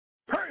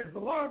Praise the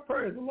Lord,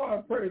 praise the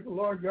Lord, praise the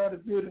Lord. God is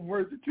good and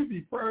worthy to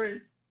be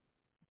praised.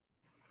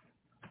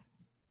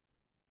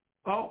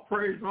 All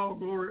praise, all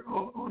glory,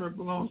 all honor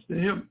belongs to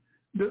him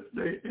this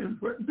day and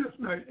this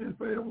night and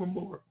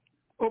forevermore.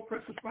 Oh,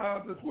 precious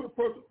Father, as we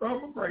approach the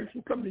throne of grace,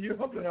 we come to you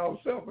humbling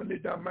ourselves and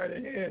thy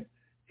mighty hand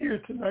here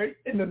tonight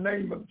in the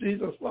name of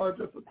Jesus, Lord,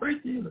 just to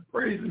thank you and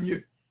praising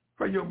you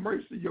for your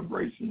mercy, your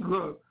grace, and your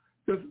love.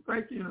 Just to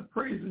thank you and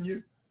praising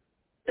you,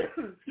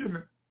 excuse me,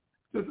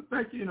 just to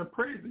thank you and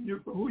praising you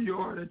for who you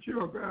are, that you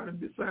are God, and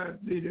besides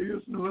thee there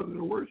is no other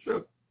to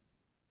worship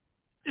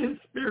in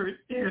spirit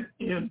and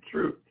in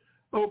truth.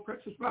 Oh,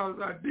 precious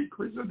Father, I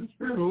decrease of the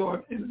Spirit of the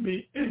Lord in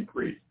me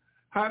increase.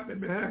 Hide me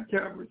behind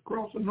Calvary's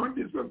cross, anoint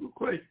this vessel of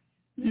clay.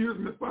 Use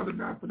me, Father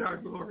God, for thy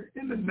glory.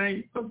 In the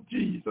name of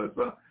Jesus.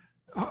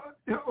 Oh,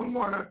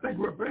 Lord, I thank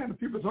you for the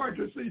people's heart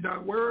to see thy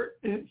word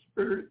in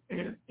spirit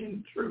and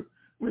in truth.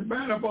 We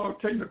ban up all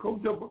technical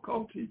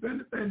difficulties,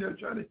 anything that's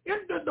trying to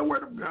hinder the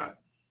word of God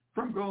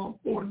from going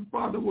forth. And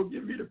Father, we'll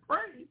give you the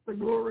praise, the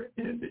glory,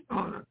 and the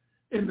honor.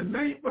 In the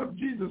name of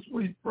Jesus,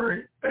 we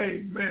pray.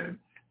 Amen,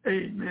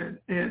 amen,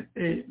 and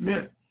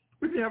amen.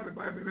 If you have a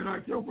Bible, then I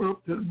can open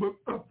up to the book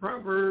of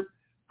Proverbs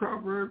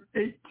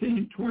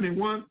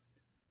 18:21.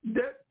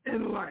 Death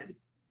and life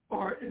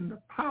are in the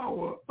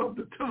power of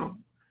the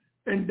tongue,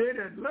 and they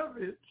that love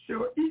it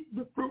shall eat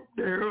the fruit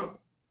thereof.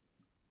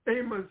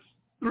 Amos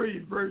 3,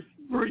 verse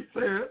 3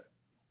 says,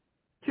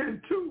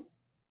 Can two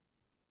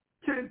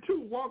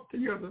walk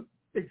together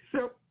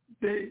except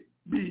they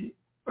be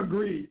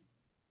agreed?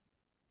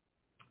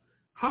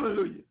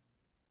 Hallelujah.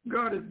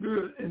 God is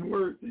good and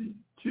worthy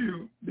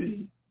to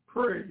be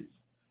praised.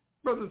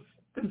 Brothers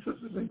and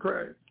sisters in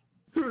Christ,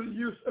 through the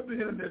use of the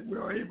internet, we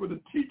are able to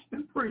teach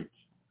and preach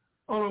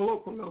on a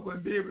local level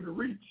and be able to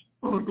reach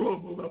on a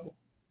global level.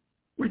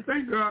 We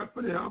thank God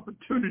for the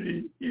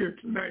opportunity here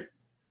tonight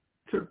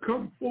to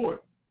come forth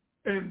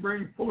and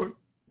bring forth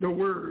the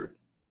word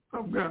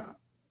of God.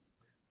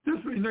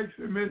 Just for the next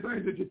few minutes, I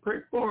need you to pray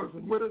for us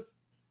and with us.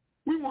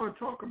 We want to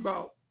talk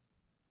about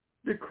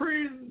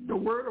decreeing the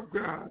word of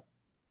God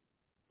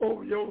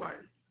over your life,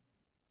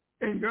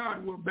 and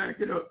God will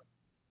back it up.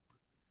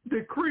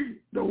 Decree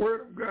the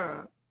word of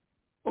God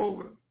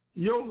over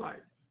your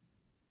life,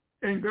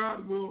 and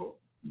God will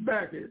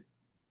back it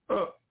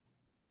up.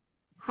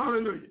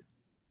 Hallelujah.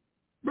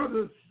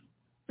 Brothers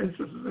and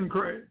sisters in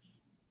Christ,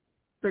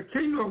 the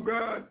kingdom of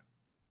God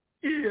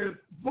is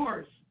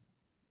voice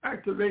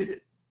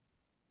activated.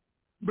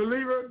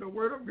 Believer, the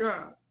word of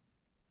God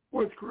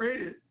was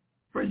created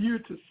for you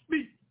to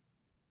speak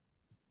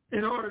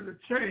in order to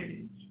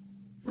change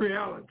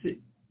reality.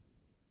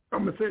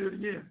 I'm going to say it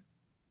again.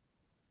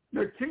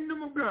 The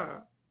kingdom of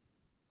God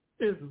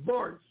is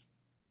voice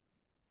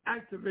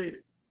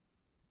activated.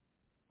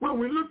 When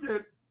we look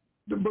at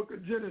the book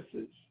of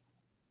Genesis,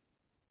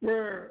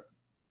 where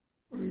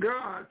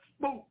God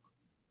spoke,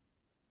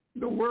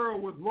 the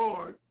world was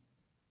void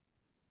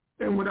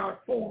and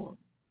without form.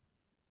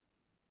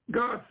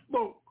 God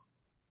spoke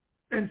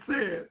and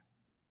said,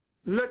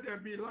 let there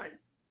be light,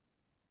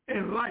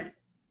 and light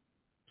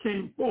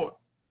came forth.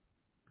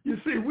 You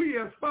see, we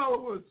as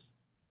followers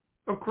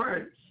of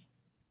Christ,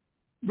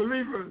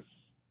 believers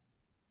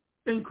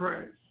in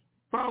Christ,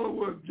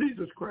 followers of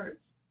Jesus Christ,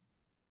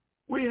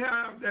 we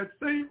have that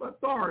same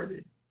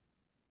authority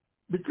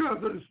because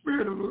of the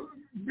Spirit of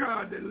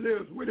God that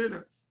lives within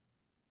us.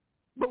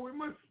 But we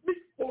must speak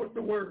forth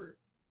the word.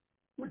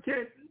 We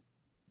can't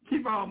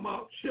keep our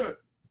mouth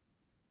shut.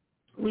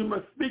 We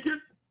must speak it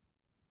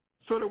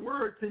so the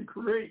word can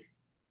create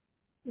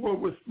what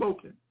was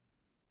spoken.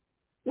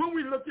 When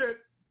we look at,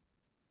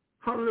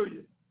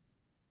 hallelujah,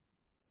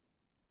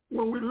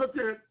 when we look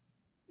at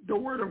the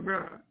word of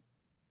God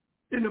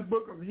in the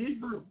book of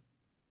Hebrews,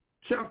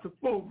 chapter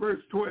 4,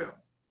 verse 12,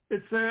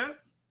 it says,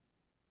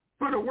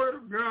 for the word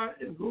of God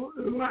is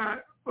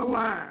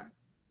alive,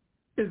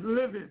 is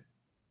living,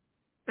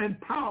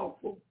 and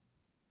powerful,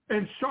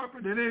 and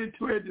sharper than any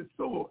two-edged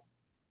sword,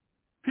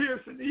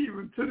 piercing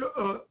even to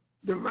the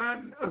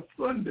dividing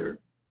asunder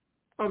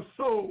of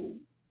soul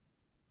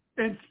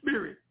and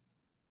spirit,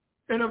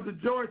 and of the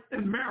joints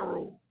and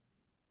marrow,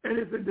 and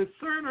is a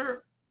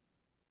discerner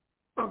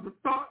of the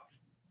thoughts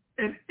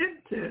and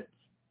intents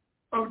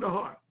of the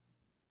heart.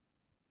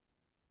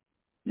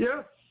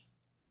 Yes,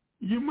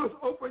 you must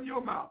open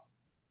your mouth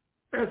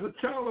as a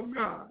child of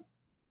God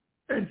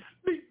and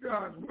speak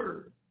God's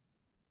word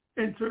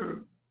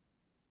into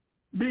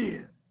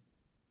being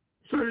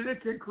so that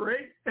it can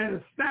create and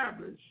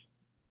establish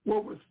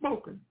what was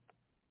spoken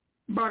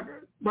by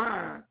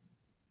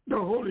the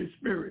Holy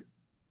Spirit.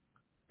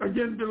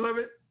 Again,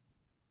 beloved,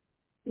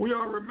 we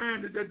are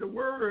reminded that the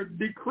word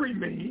decree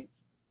means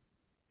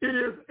it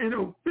is an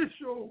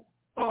official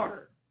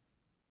order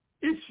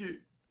issued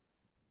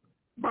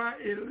by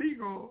a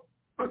legal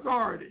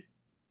authority.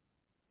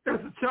 As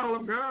a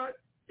child of God,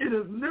 it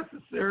is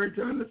necessary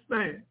to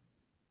understand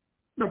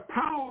the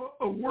power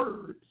of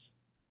words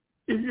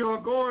if you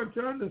are going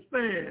to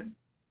understand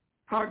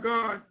how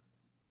God's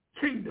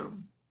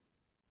kingdom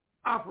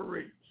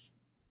operates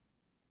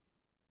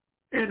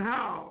and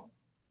how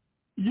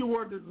you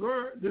are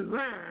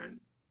designed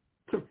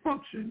to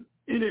function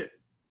in it.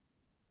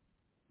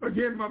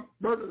 Again, my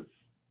brothers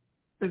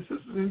and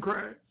sisters in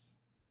Christ,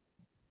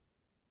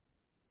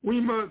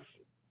 we must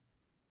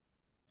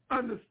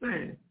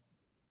understand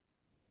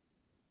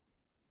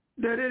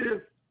that it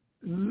is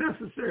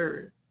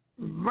necessary,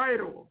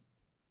 vital,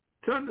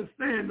 to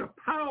understand the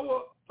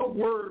power of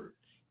words.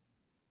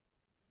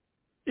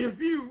 If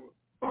you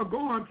are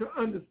going to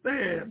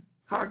understand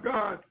how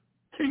God's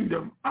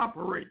kingdom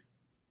operates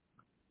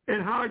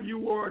and how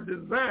you are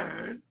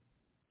designed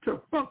to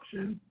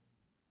function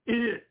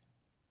in it.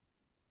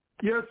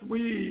 Yes,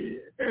 we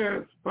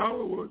as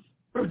followers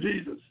of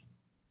Jesus,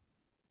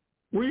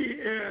 we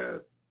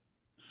as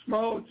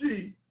small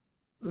g,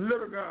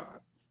 little God,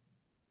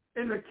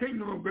 in the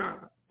kingdom of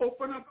God,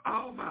 open up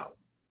our mouth,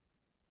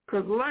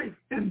 because life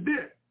and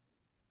death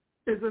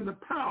is in the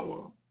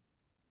power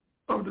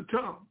of the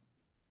tongue.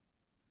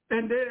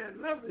 And they that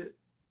love it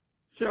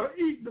shall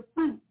eat the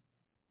fruit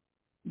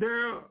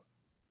thereof.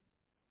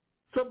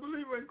 So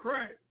believer in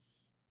Christ,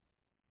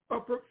 a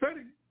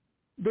prophetic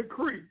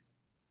decree,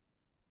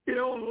 it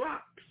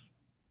unlocks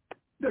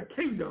the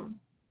kingdom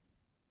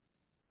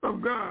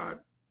of God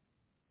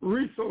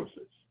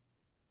resources.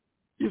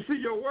 You see,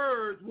 your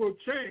words will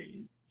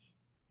change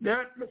the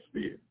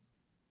atmosphere.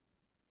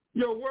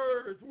 Your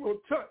words will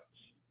touch.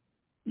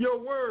 Your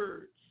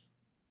words,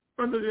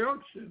 under the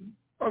unction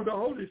of the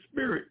Holy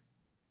Spirit,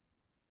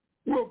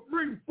 will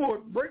bring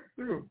forth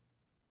breakthrough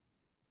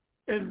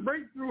and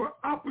breakthrough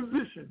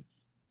oppositions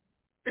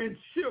and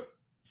shift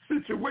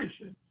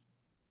situations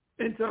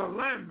into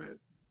alignment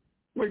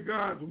with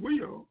God's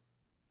will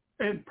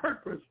and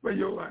purpose for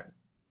your life.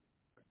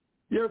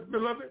 Yes,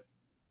 beloved,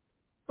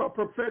 a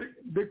prophetic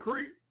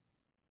decree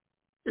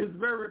is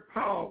very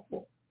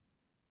powerful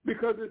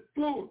because it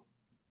flows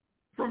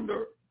from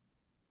the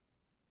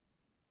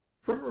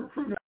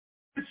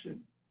mission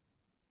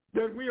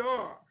that we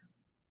are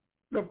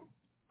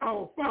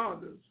our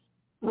fathers.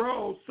 We're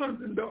all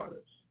sons and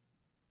daughters,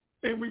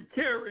 and we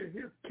carry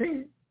his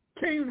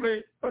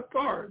kingly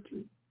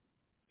authority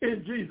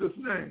in Jesus'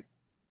 name.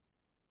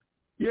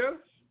 Yes,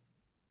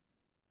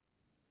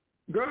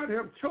 God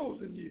have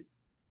chosen you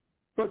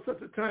for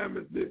such a time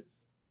as this.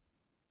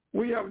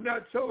 We have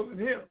not chosen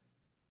him,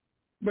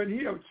 but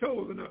he have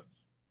chosen us.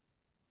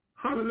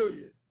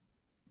 Hallelujah.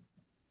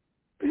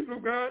 People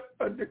of God,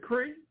 a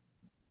decree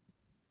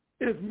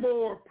is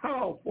more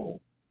powerful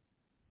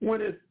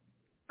when it's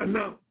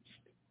announced.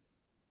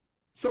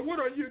 So what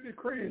are you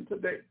decreeing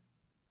today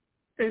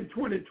in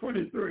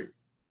 2023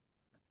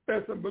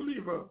 as a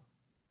believer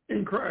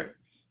in Christ?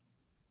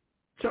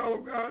 Child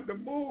of God, the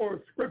more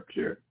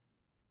scripture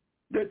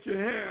that you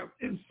have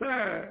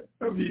inside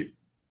of you,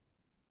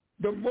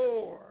 the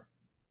more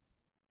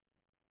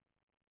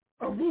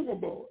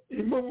unmovable,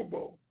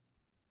 immovable,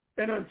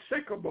 and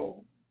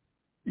unshakable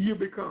you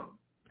become.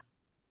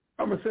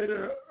 I'm going to say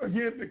that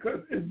again because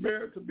it's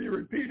better to be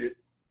repeated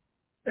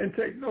and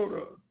take note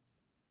of.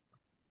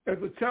 As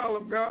a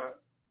child of God,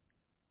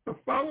 a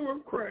follower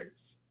of Christ,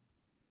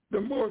 the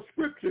more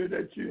scripture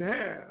that you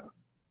have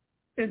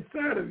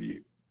inside of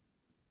you,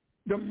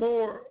 the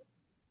more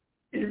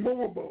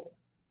immovable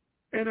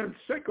and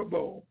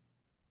unshakable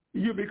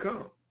you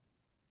become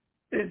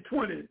in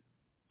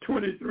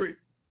 2023.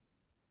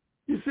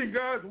 You see,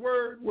 God's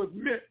word was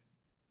meant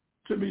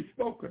to be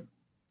spoken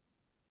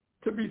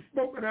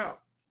out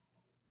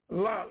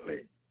loudly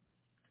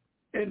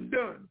and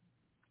done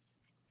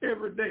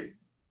every day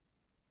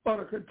on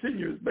a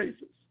continuous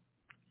basis.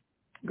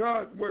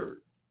 God's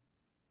word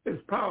is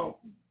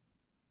powerful.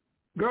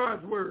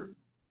 God's word,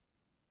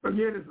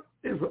 again,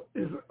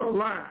 is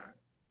alive,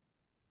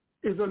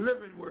 is a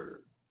living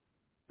word,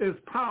 is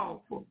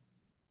powerful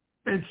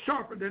and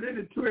sharper than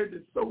any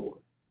two-edged sword,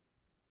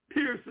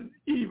 piercing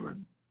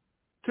even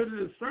to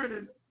the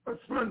discerning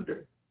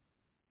asunder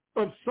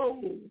of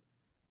soul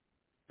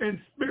and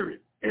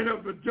spirit and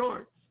of the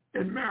joints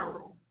and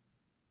marrow.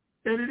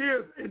 And it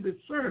is a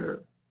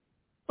discerner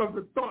of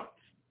the thoughts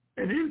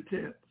and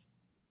intents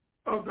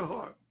of the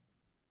heart.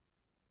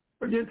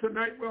 Again,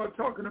 tonight we are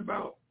talking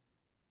about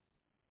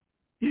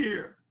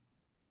here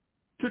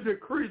to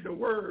decree the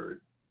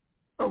word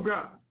of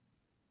God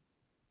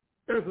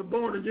as a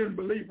born-again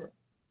believer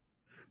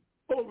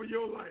over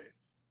your life.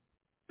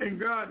 And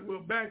God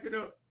will back it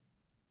up.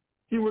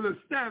 He will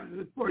establish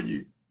it for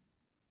you.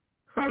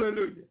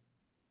 Hallelujah.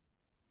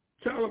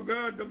 Child of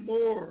God, the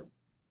more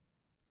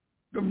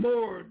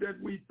that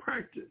we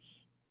practice,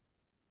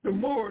 the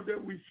more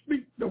that we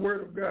speak the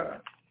word of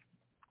God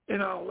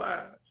in our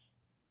lives,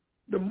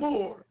 the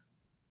more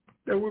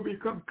that we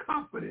become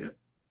confident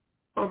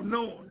of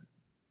knowing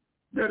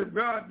that if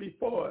God be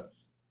for us,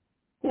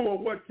 who or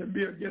what can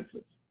be against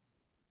us?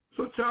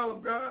 So, child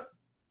of God,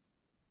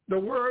 the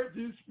words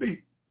you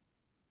speak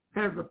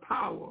has the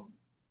power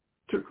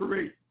to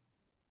create.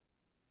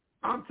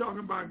 I'm talking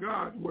about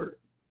God's word.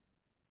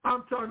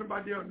 I'm talking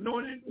about the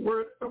anointed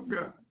word of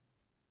God.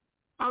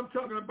 I'm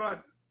talking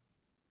about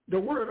the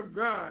word of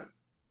God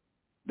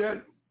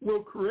that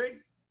will create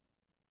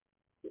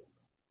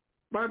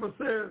Bible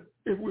says,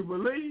 if we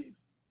believe,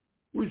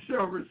 we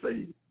shall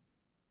receive.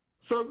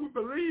 So if we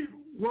believe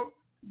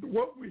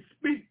what we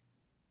speak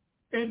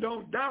and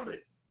don't doubt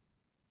it,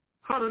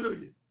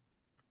 hallelujah,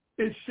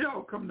 it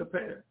shall come to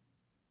pass.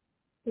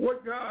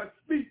 What God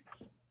speaks,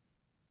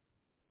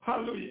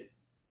 hallelujah,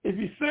 if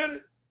he said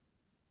it,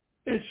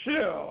 it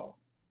shall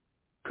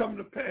come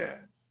to pass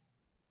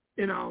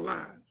in our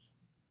lives.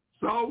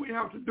 So all we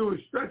have to do is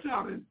stretch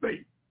out in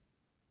faith,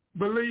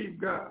 believe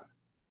God,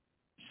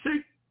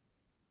 shake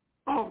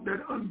off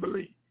that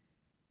unbelief,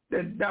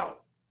 that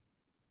doubt,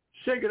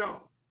 shake it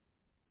off.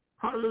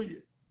 Hallelujah.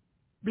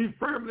 Be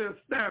firmly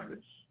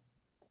established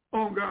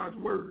on God's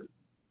word.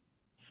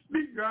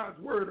 Speak God's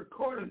word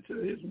according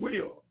to his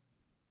will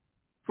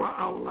for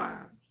our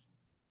lives.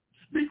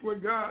 Speak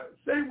what God,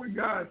 say what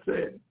God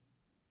said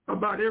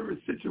about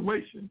every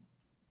situation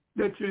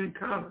that you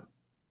encounter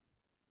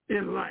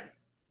in life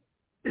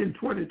in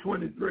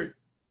 2023.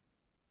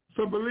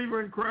 So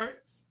believer in Christ,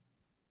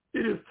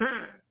 it is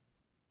time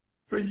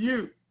for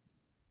you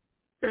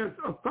as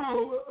a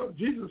follower of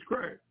Jesus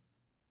Christ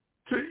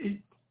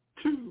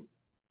to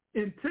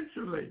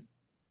intentionally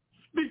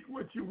speak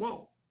what you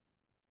want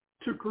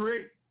to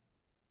create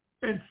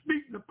and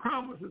speak the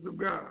promises of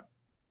God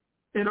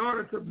in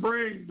order to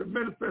bring the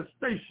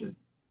manifestation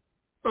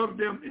of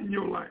them in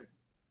your life.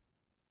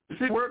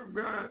 See, the word of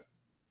God,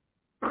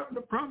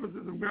 the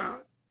promises of God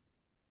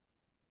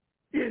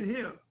in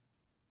him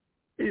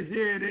is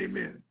yea and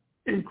amen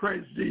in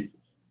Christ Jesus.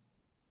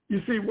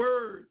 You see,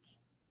 words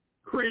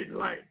create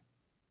life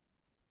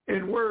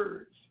and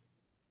words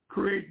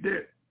create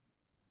death.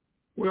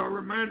 We are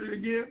reminded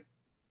again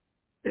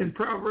in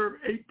Proverbs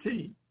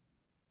 18,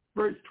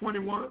 verse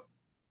 21,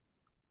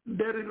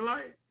 that in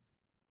life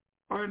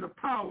are in the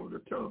power of the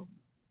tongue,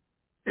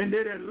 and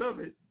they that love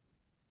it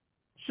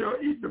shall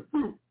eat the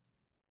fruit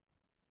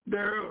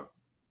thereof.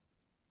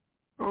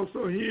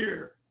 Also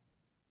here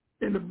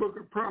in the book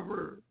of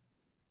Proverbs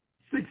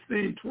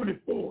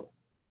 16:24,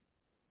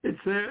 it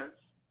says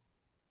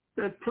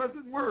that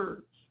pleasant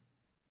words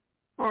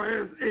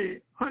are as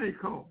a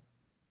honeycomb,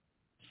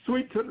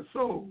 sweet to the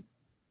soul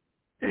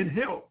and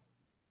health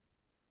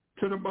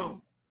to the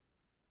bone.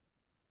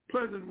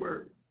 Pleasant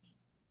words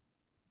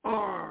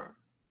are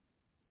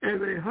as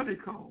a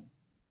honeycomb,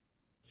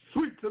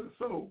 sweet to the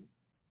soul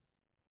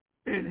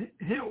and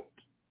health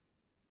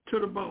to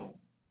the bone.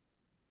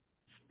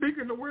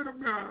 Speaking the word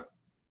of God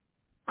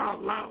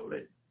out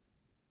loudly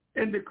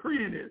and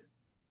decreeing it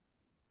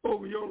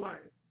over your life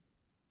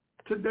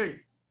today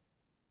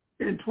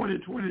in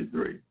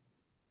 2023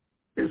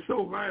 is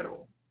so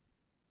vital,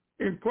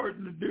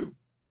 important to do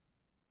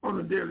on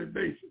a daily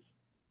basis.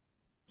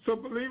 So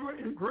believer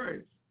in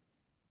Christ,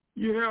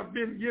 you have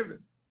been given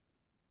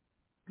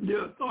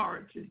the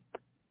authority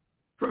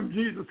from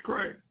Jesus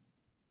Christ,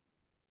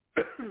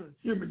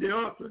 the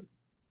author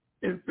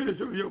and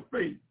finisher of your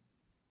faith,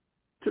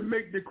 to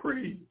make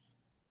decrees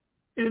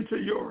into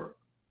your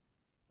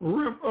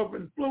realm of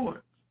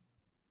influence.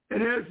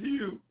 And as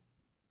you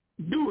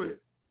do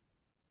it,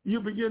 you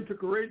begin to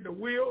create the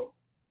will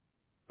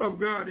of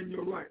God in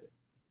your life,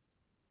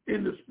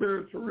 in the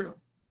spiritual realm.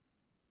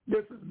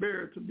 This is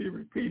better to be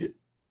repeated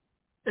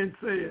and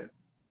said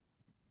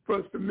for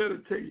us to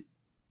meditate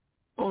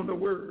on the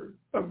word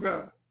of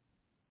God.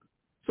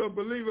 So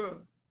believer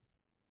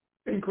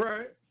in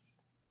Christ,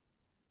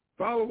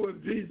 follower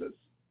of Jesus,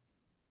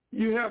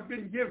 you have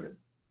been given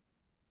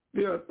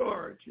the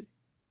authority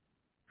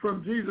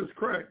from Jesus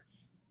Christ,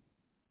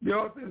 the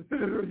author and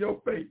finisher of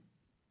your faith,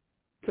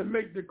 to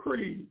make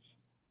decrees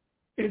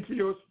into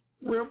your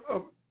realm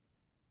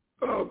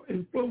of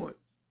influence.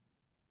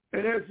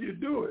 And as you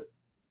do it,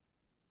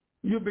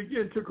 you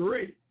begin to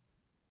create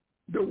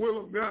the will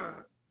of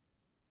God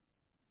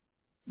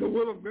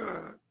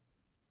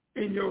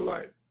in your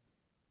life,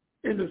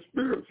 in the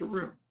spiritual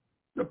realm,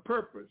 the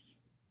purpose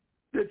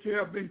that you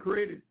have been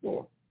created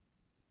for.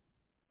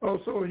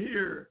 Also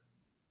here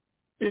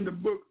in the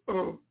book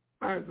of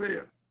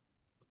Isaiah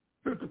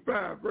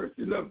 55, verse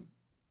 11,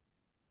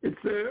 it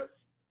says,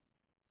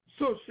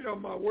 so shall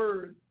my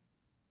word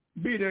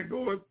be that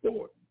goeth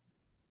forth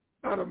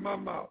out of my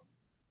mouth.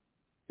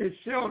 It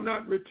shall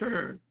not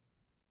return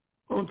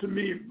unto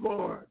me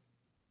void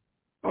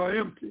or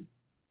empty,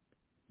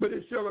 but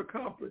it shall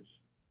accomplish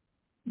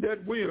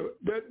that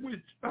which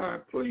I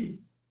please,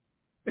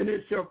 and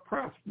it shall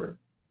prosper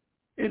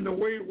in the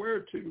way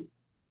whereto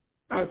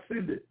I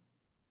send it.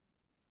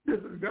 This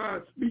is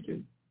God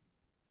speaking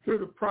through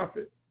the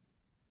prophet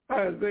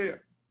Isaiah.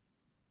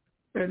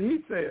 And he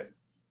said,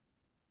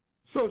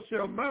 so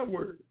shall my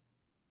word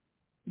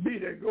be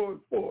that goeth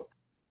forth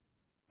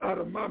out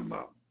of my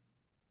mouth.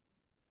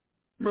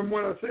 Remember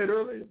what I said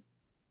earlier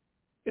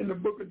in the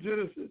book of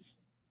Genesis,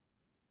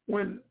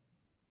 when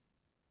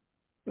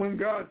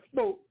God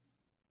spoke,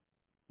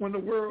 when the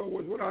world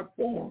was without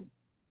form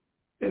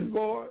and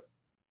void,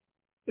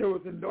 it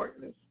was in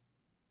darkness.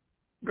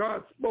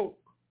 God spoke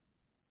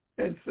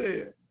and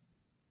said,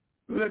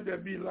 let there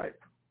be light.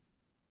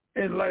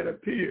 And light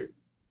appeared.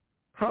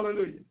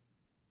 Hallelujah.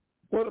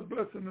 What a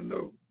blessing to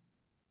know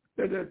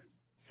that that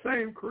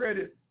same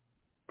creative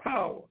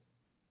power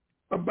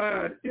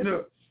abide in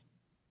us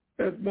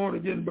as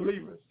born-again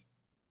believers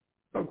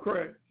of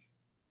Christ.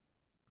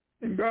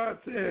 And God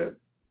said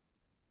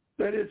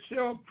that it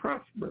shall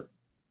prosper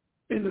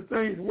in the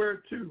things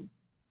whereto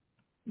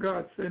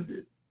God sent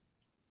it.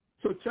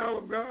 So,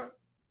 child of God,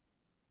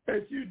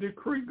 as you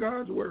decree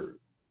God's word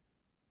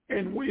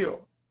and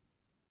will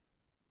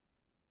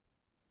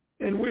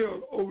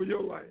over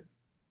your life,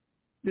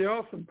 the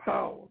awesome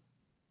power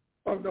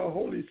of the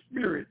Holy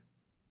Spirit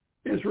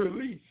is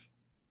released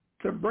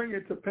to bring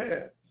it to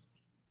pass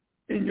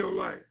in your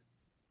life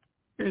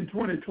in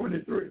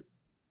 2023.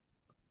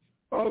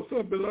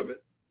 Also, beloved,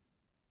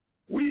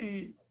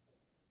 we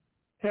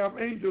have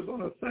angels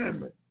on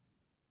assignment,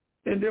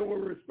 and they will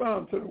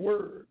respond to the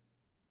word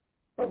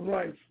of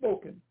life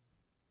spoken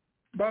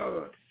by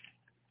us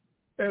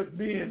as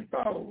being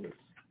followers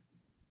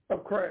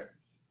of Christ.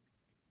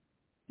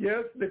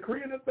 Yes,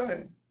 decreeing a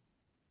thing,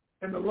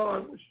 and the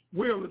Lord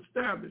will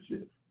establish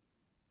it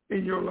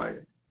in your life.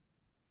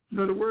 In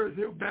other words,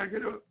 he'll back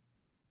it up.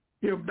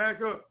 He'll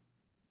back up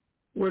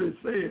what is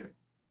said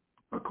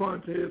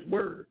according to his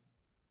word.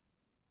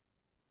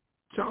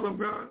 Child of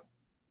God,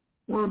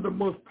 one of the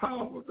most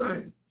powerful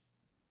things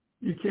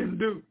you can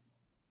do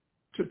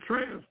to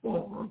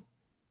transform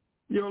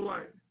your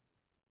life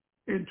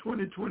in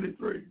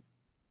 2023,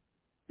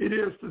 it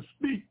is to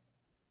speak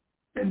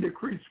and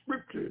decree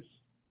scriptures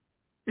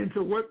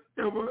into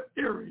whatever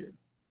area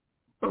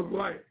of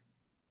life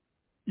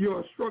you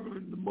are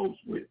struggling the most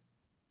with.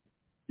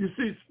 You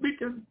see,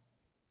 speaking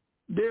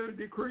daily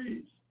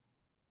decrees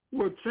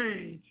will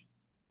change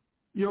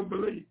your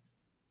belief.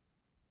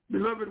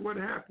 Beloved, what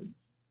happens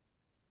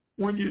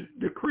when you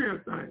decree a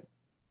thing?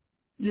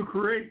 You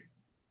create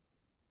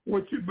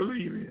what you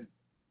believe in.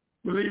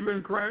 Believe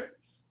in Christ.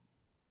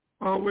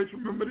 Always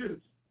remember this,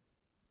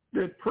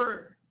 that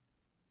prayer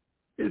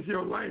is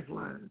your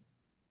lifeline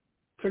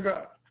to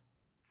God.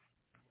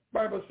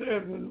 Bible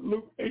says in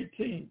Luke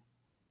 18,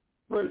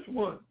 verse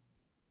 1,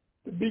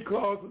 the B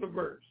clause of the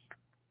verse,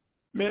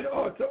 men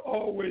ought to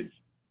always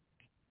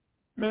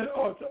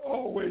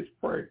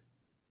pray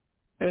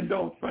and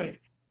don't faint.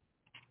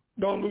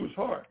 Don't lose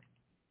heart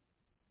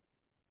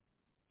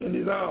in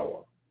this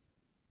hour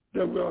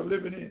that we are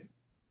living in.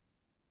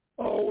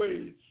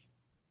 Always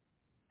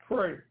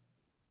pray.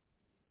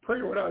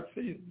 Pray without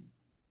ceasing.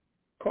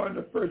 According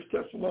to 1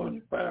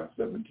 Thessalonians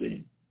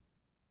 5:17,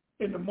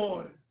 in the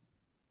morning,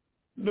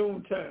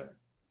 noontime,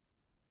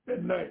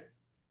 at night.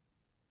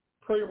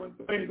 Pray when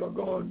things are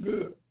going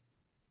good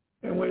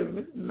and when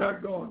it's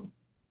not going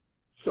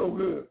so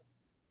good.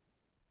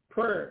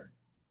 Prayer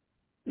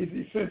is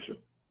essential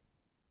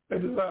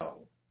at this hour.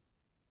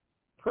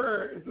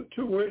 Prayer is a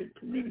two-way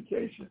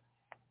communication.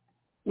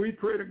 We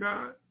pray to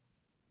God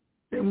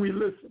and we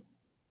listen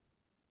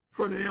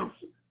for the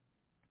answer.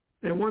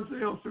 And once the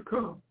answer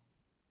comes,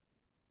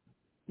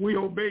 we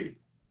obey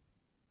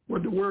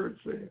what the word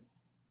says,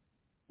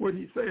 what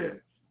he says,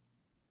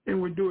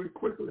 and we do it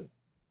quickly.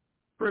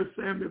 1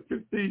 Samuel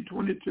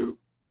 15:22,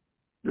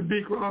 the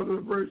B clause of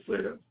the verse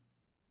says,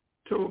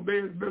 to obey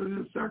is better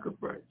than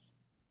sacrifice,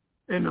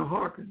 and to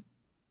hearken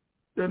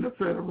than the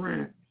fat of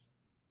rams.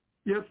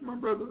 Yes, my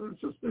brothers and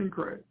sisters in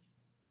Christ,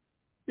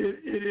 it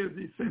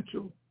is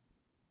essential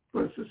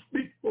for us to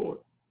speak forth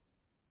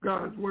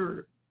God's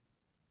word,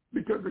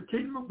 because the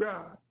kingdom of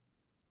God,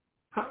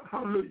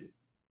 hallelujah,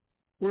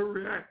 will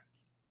react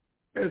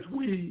as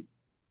we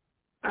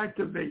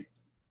activate,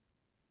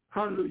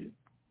 hallelujah,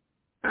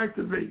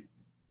 activate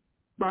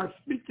by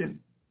speaking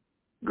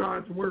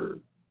God's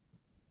word.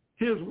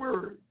 His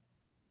word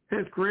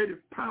has creative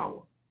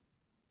power.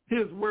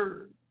 His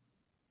word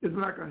is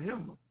like a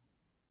hammer,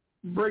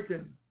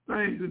 breaking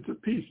things into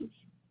pieces.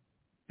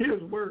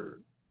 His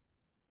word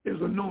is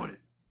anointed.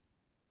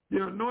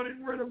 The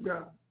anointed word of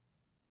God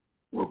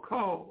will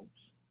cause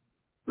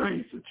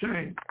things to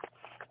change.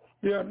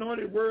 The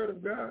anointed word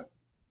of God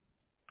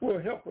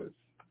will help us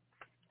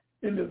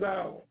in this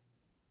hour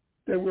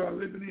that we are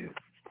living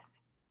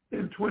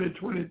in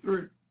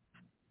 2023.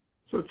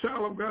 So,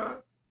 child of God,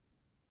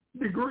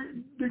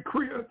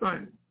 decree a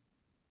thing,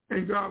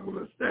 and God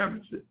will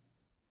establish it,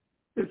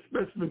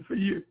 especially for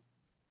you.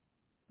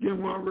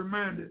 Again, we are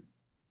reminded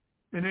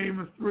in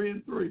Amos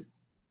 3:3,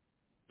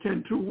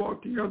 can two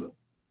walk together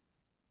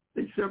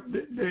except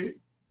that they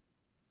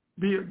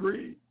be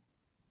agreed?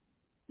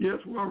 Yes,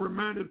 we are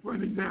reminded, for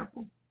an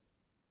example,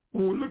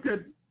 when we look at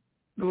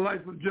the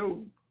life of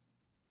Job,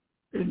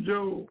 in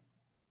Job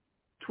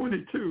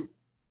 22,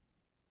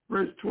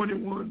 verse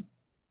 21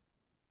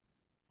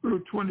 through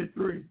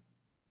 23,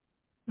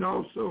 and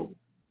also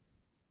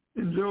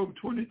in Job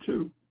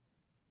 22,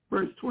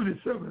 verse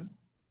 27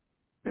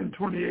 and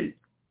 28.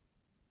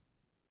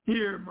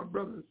 Here, my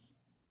brothers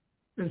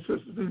and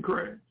sisters in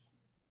Christ,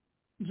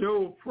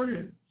 Job's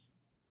friends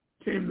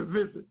came to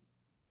visit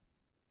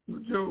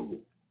Job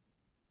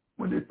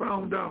when they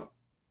found out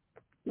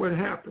what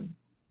happened,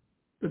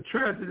 the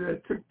tragedy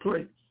that took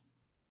place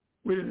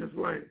within his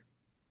life,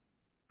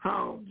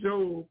 how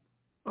Job,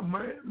 a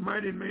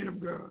mighty man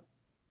of God,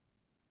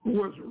 who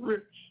was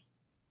rich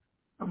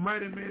a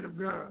mighty man of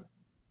God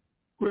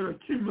will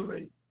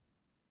accumulate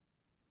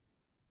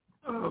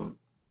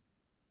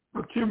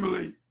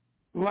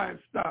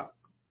livestock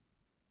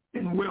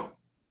and wealth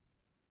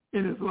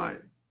in his life.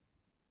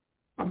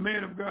 A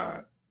man of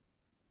God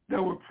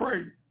that would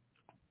pray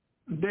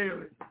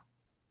daily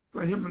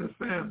for him and his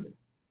family,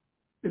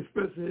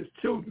 especially his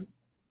children.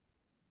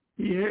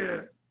 He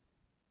had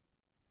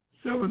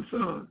 7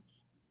 sons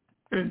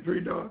and 3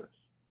 daughters.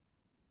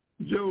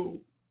 Job,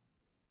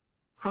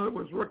 how it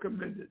was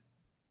recommended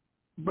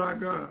by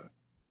God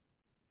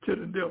to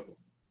the devil.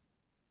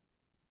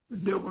 The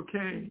devil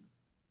came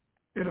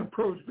and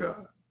approached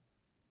God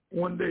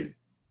one day.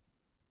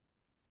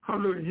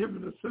 Hallelujah, him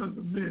and the sons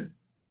of men,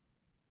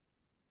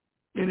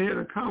 and had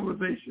a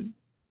conversation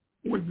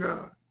with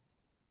God.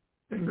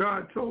 And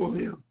God told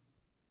him,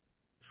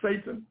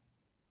 Satan,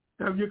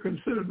 have you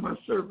considered my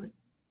servant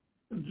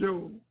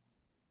Job,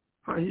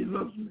 how he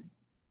loves me?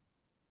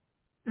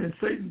 And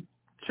Satan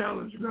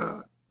challenged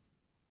God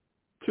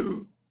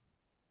to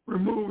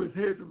remove his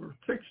hedge of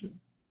protection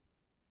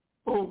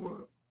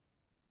over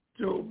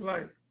Job's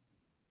life.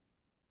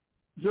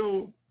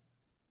 Job,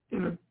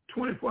 in a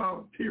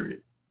 24-hour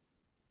period,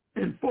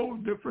 in 4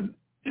 different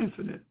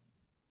incidents,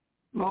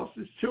 lost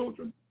his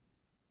children,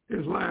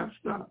 his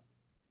livestock,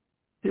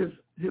 his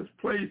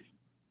place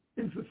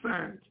in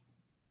society.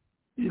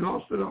 He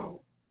lost it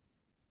all.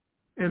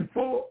 And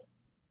 4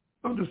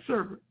 of the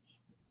servants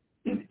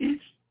in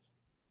each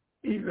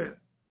event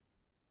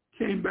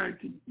came back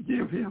to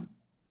give him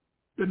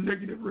the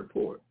negative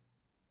report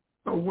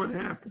of what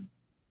happened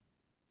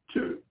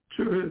to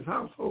his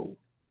household,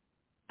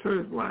 to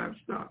his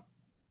livestock,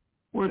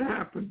 what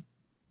happened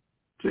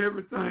to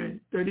everything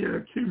that he had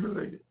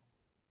accumulated.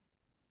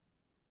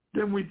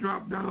 Then we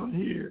drop down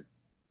here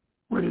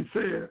when it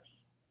says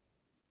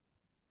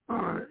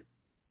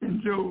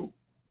in Job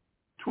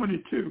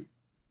 22,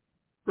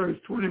 verse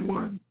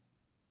 21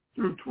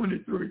 through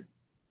 23,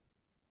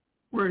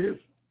 where his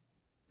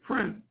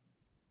friend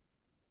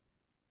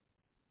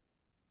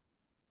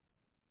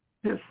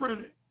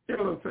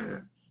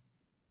Eliphaz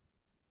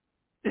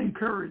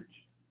encouraged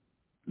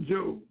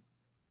Job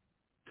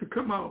to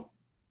come out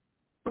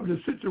of the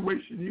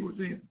situation he was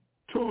in,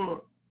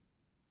 tore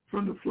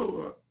from the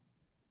floor up.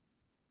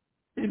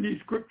 In these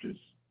scriptures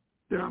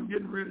that I'm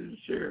getting ready to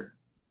share,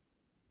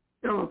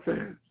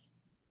 Eliphaz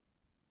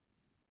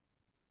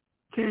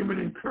came and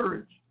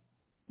encouraged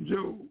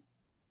Job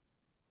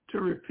to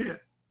repent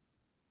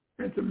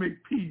and to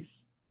make peace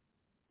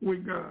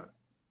with God.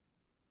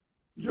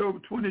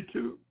 Job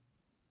 22,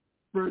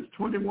 verse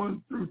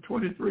 21 through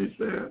 23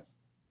 says,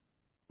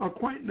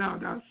 acquaint now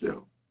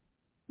thyself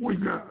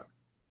with God,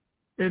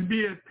 and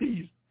be at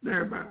peace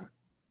thereby.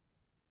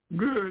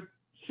 Good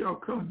shall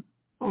come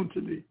unto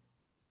thee.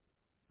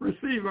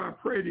 Receive, I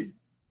pray thee,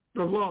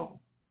 the law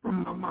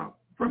from my mouth,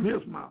 from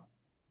his mouth,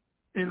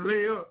 and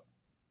lay up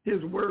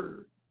his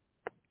word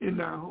in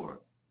thy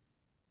heart.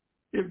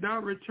 If thou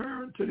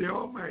return to the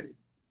Almighty,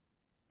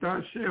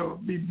 thou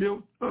shalt be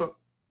built up.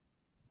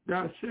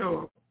 Thou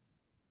shalt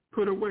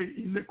put away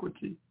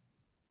iniquity,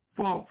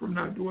 fall from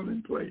thy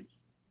dwelling place.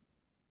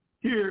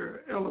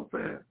 Here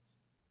Eliphaz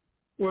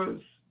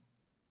was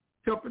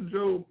helping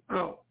Job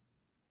out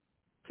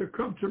to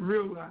come to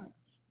realize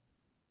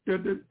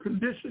that the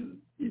condition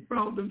he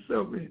found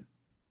himself in,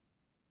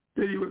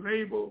 that he was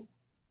able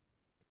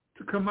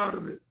to come out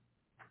of it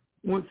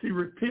once he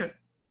repent.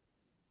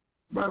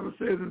 The Bible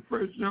says in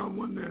 1 John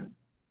 1:9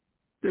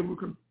 that we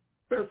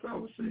confess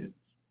our sins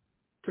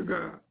to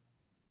God.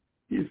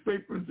 He is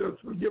faithful and just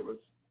to forgive us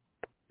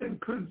and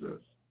cleanse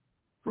us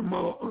from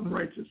all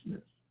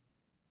unrighteousness.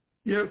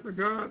 Yes, the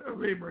God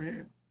of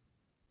Abraham,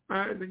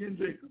 Isaac, and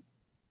Jacob,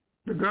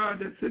 the God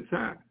that sits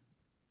high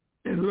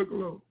and look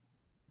low,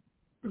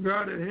 the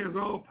God that has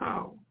all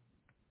power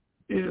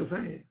in his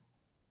hand.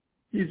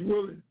 He's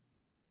willing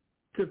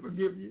to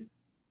forgive you.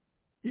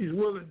 He's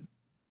willing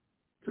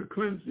to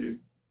cleanse you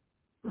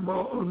from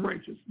all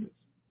unrighteousness.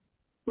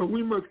 But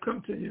we must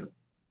come to him,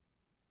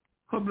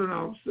 humbling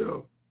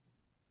ourselves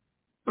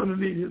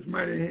underneath his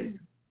mighty hand,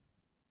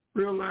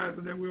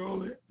 realizing that we're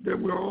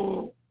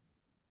all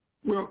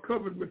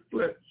covered with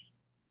flesh.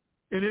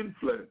 And in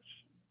flesh,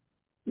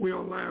 we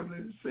are liable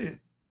to sin.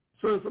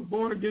 So as a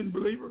born-again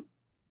believer,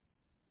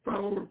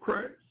 follower of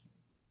Christ,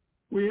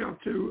 we have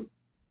to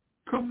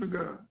come to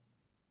God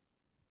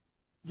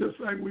just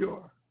like we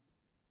are.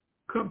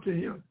 Come to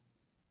him.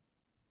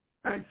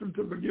 Ask him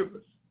to forgive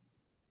us.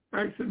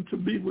 Ask him to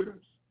be with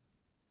us.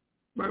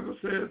 The Bible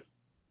says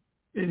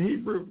in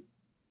Hebrews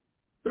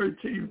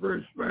 13,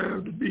 verse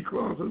 5, the B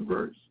clause of the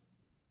verse,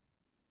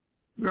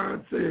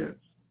 God says,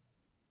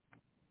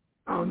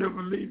 I'll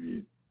never leave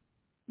you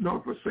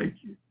nor forsake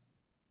you.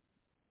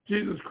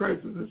 Jesus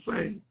Christ is the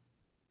same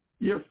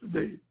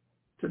yesterday,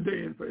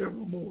 today, and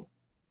forevermore.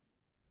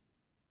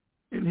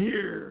 And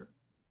here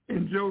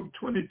in Job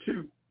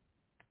 22,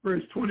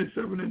 verse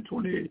 27 and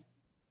 28,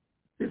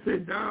 it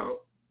said, thou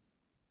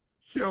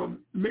shalt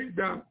make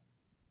thy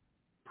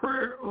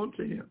prayer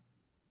unto him,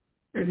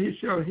 and he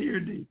shall hear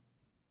thee,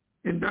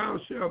 and thou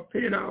shalt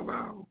pay thy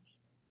vows,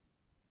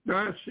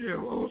 thou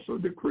shalt also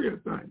decree a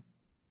thing,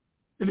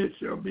 and it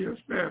shall be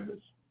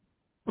established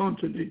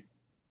unto thee,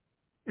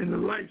 and the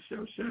light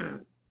shall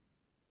shine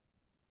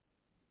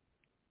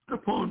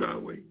upon thy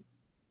ways.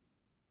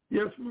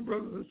 Yes, my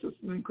brothers and sisters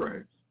in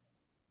Christ,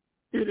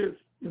 it is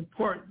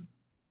important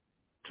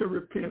to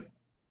repent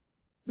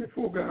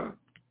before God.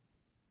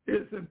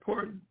 It is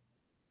important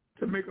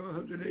to make a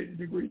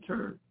 180-degree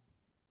turn.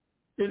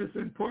 It is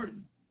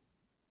important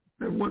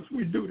that once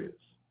we do this,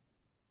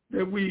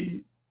 that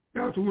we,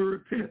 after we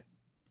repent,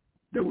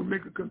 that we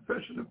make a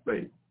confession of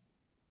faith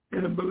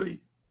and a belief.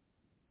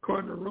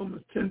 According to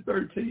Romans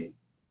 10:13,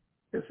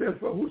 it says,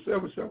 for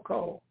whosoever shall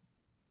call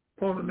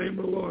upon the name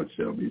of the Lord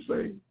shall be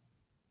saved.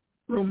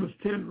 Romans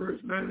 10, verse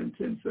 9 and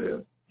 10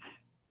 says,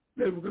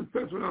 that we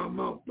confess with our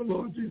mouth the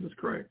Lord Jesus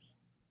Christ,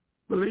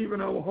 believe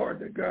in our heart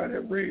that God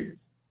hath raised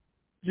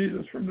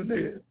Jesus from the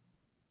dead.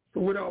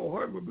 For with our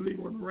heart we believe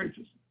on the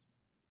righteousness,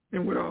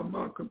 and with our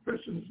mouth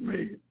confession is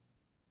made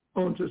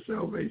unto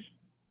salvation.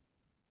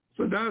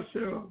 So thou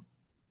shalt,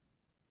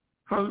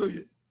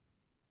 hallelujah,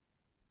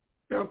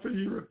 after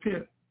you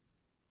repent,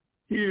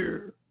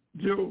 here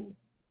Job,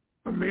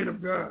 a man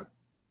of God,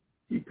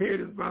 he paid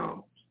his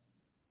vows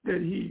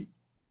that he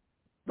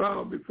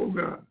vowed before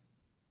God.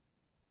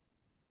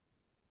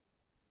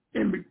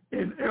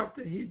 And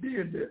after he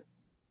did that,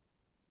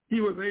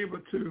 he was able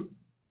to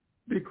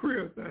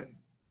decree a thing,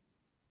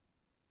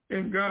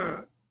 and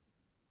God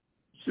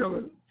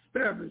shall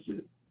establish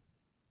it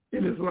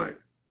in his life,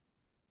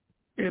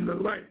 and the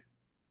light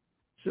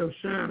shall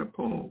shine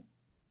upon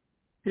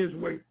his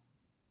way.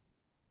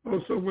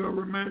 Also well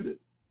reminded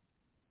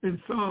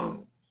in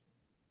Psalms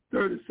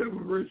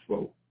 37, verse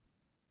 4,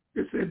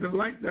 it said,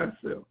 delight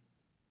thyself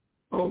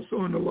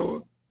also in the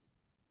Lord,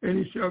 and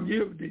he shall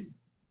give thee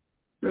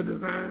the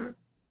desire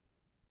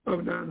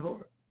of thine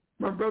heart.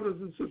 My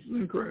brothers and sisters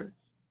in Christ,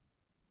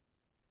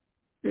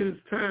 it is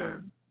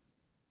time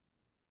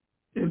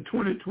in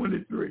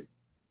 2023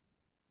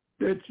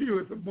 that you,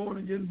 as a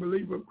born-again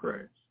believer of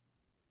Christ,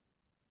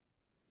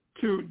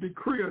 to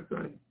decree a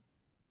thing,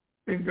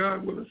 and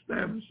God will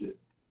establish it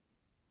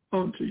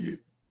unto you.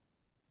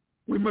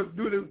 We must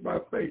do this by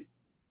faith.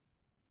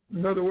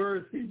 In other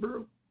words,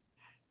 Hebrews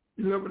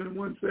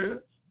 11:1 says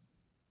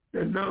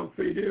that now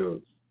faith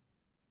is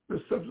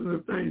the substance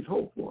of things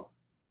hoped for,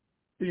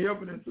 the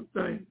evidence of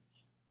things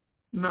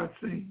not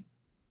seen.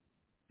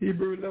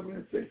 Hebrews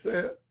 11:6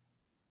 says,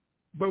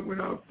 but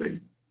without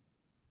faith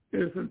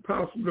it is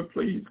impossible to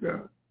please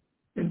God.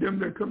 And them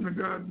that come to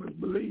God must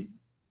believe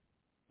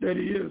that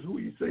he is who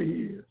he say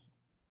he is,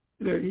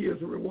 that he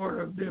is a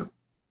rewarder of them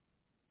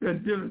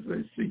that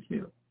diligently seek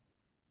him.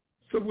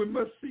 So we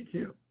must seek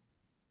him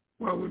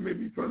while we may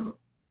be found.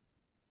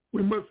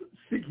 We must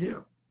seek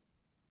him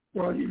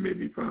while he may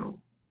be found.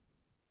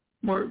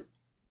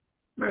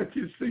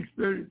 Matthew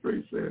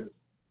 6:33 says,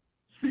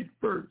 seek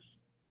first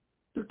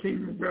the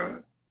kingdom of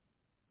God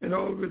and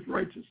all of his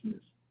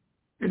righteousness,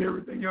 and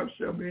everything else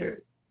shall be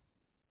added.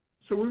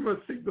 So we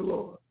must seek the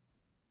Lord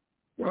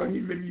while he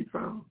may be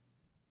found.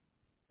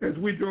 As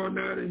we draw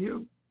nigh to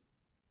him,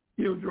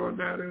 he'll draw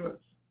nigh to us.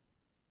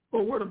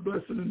 Oh, what a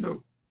blessing to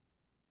know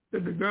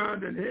that the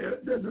God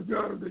that the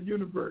God of the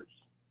universe,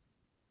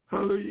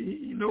 hallelujah,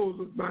 he knows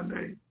us by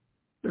name.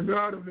 The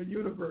God of the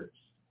universe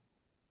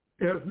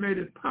has made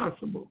it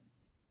possible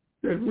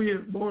that we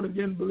as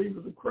born-again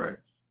believers of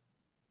Christ,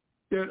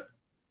 that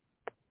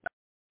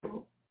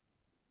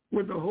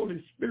with the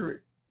Holy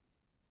Spirit,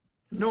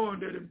 knowing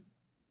that if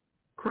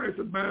Christ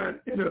abides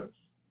in us,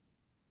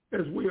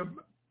 as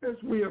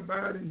we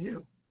abide in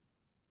him,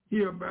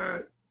 he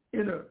abides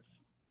in us.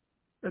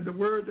 And the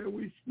word that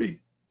we speak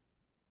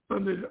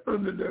under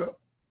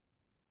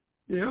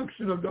the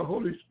unction of the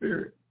Holy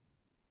Spirit,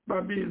 by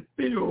being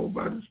filled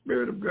by the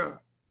Spirit of God,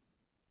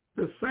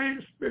 the same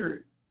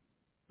Spirit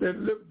that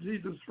lifted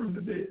Jesus from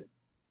the dead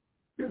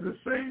is the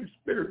same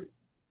Spirit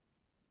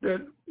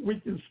that we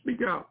can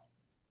speak out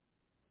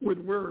with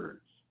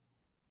words,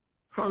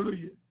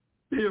 hallelujah,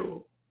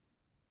 filled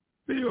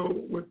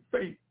with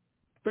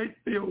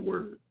faith-filled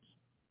words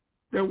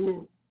that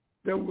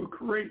will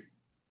create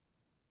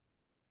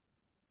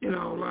in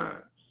our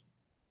lives,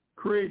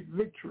 create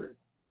victory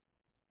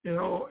in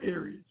all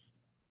areas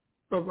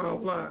of our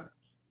lives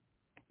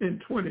in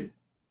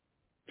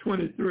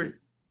 2023.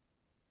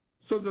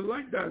 So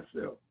delight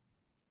thyself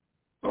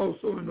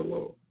also in the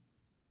Lord,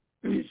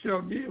 and he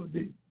shall give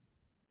thee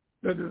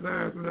the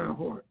desires of thy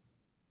heart.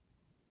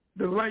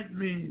 Delight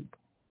means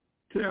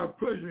to have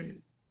pleasure in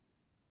it.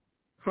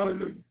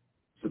 Hallelujah.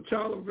 So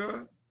child of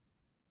God,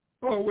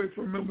 always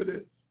remember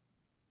this,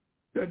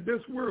 that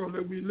this world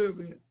that we live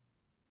in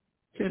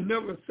can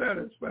never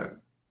satisfy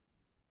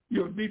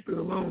your deepest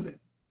longing.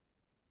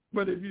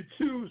 But if you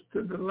choose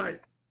to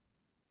delight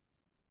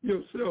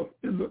yourself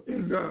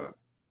in God,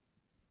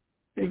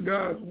 in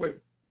God's way,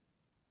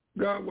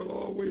 God will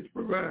always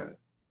provide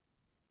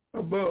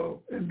above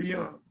and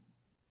beyond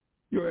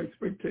your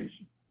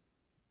expectation.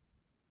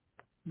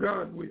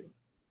 God will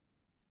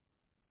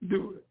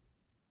do it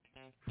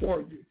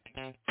for you.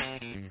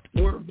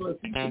 What a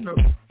blessing to know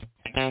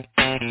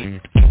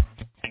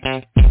I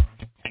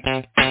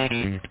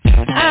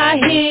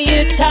hear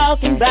you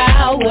talking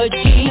about what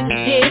Jesus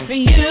did for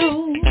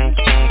you.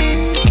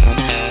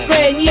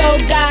 Spreading your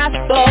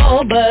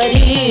gospel, but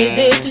is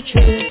it the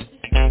truth?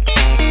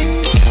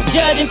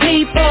 Judging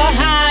people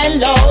high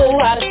and low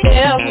out of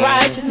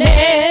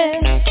self-righteousness.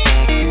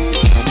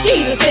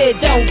 Jesus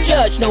said don't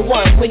judge no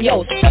one when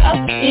your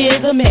stuff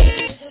is a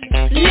mess.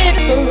 Live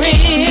it for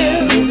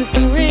real, live it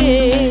for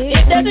real.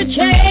 If there's a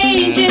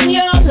change in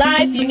your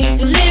life, you need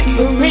to live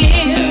for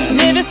real,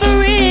 live it for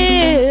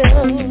real.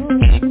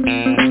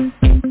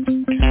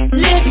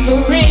 Live it for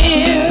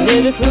real,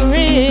 live it for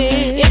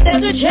real. If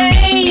there's a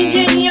change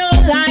in your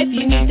life,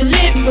 you need to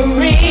live for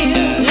real,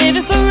 live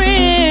it for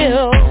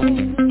real.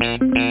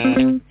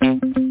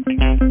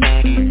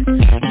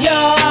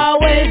 You're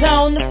always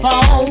on the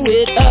phone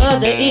with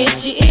other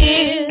itchy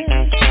ears,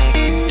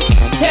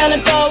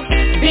 telling folks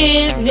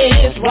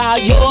business while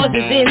yours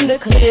is in the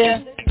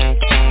clear.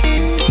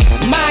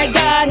 My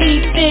God, he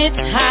sits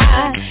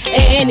high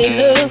and he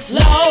looks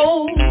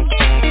low.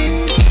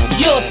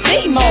 You'll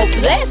see more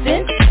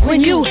blessings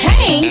when you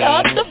hang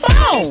up the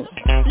phone.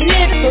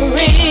 Live it for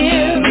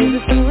real, live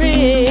it for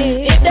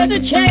real. If there's a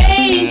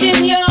change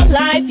in your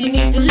life, you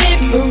need to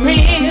live for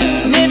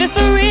real, live it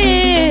for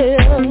real.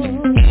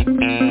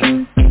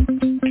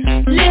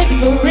 Live it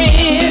for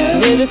real,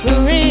 live it for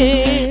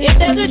real. If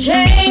there's a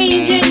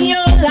change in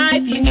your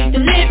life, you need to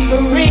live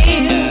for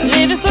real,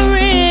 live it for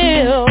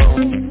real.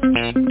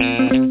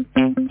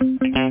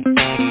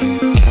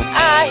 I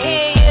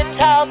hear you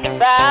talking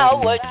about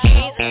what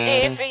Jesus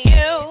did for you.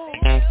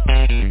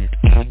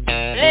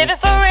 Live it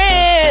for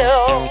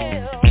real.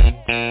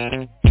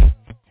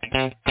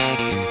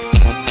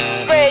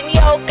 Spreading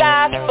your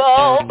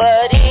gospel,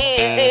 but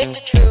is it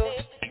the truth?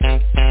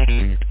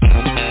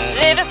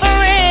 Live it for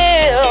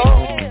real.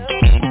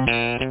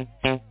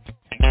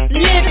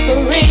 Live it for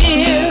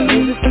real,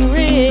 live it for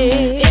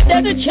real. If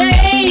there's a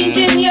change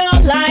in your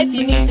life,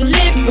 you need to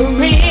live for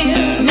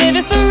real, live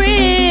it for real.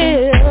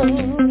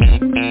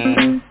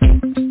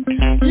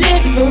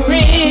 Live it for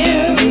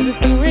real, live it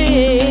for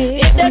real.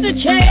 If there's a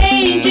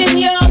change in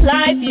your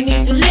life, you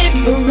need to live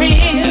for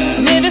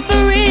real, live it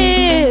for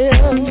real.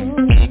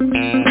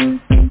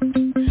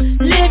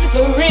 Live it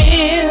for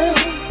real.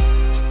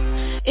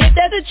 If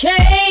there's a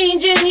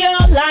change in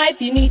your life,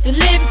 you need to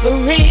live for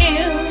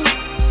real.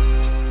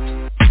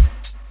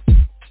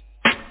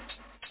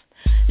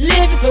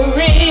 Live it for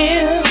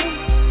real.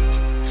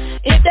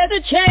 If there's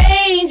a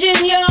change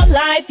in your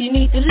life, you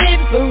need to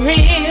live for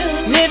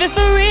real, live it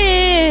for real.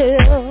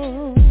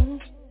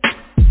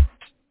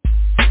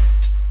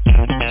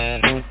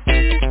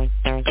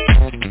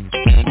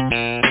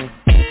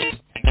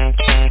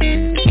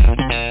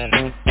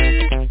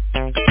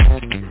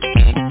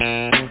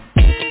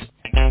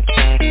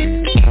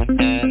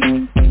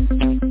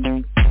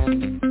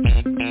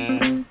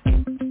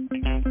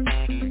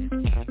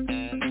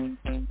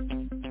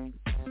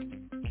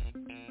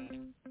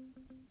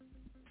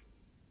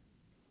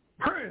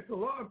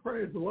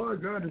 Praise the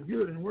Lord. God is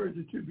good and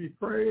worthy to be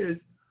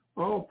praised.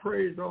 All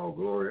praise, all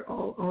glory,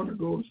 all honor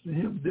goes to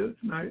him this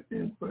night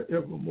and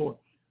forevermore.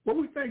 Well,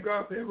 we thank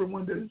God for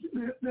everyone that is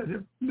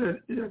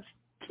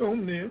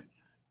tuned in,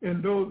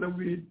 and those that will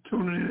be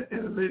tuning in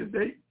at a later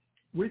date.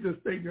 We just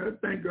thank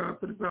God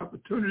for this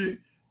opportunity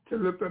to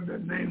lift up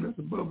that name that's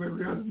above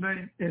every other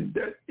name, and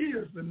that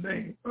is the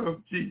name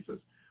of Jesus.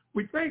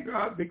 We thank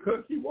God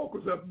because he woke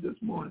us up this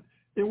morning.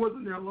 It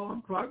wasn't the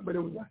alarm clock, but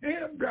it was the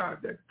hand of God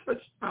that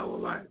touched our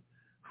life.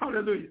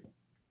 Hallelujah.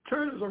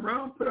 Turn us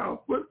around, put our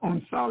foot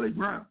on solid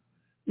ground.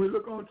 We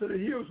look onto the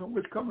hills from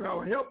which cometh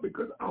our help,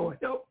 because our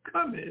help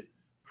cometh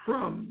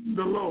from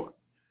the Lord.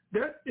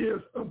 That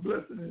is a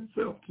blessing in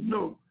itself to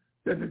know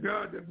that the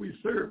God that we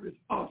serve is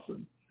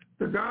awesome.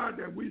 The God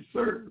that we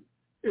serve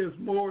is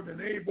more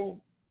than able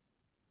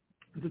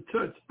to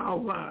touch our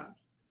lives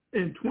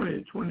in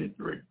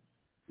 2023.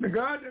 The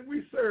God that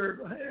we serve,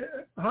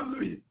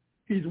 hallelujah,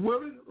 he's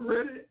willing,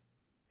 ready,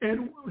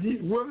 and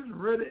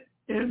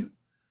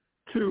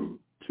to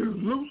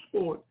loose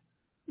forth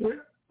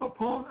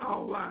upon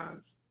our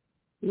lives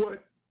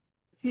what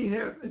he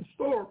has in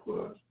store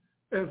for us,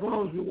 as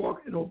long as we walk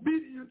in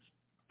obedience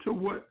to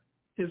what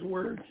his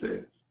word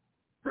says.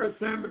 1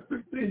 Samuel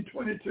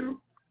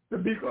 15:22, the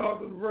big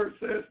part of the verse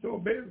says, to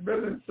obey is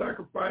better than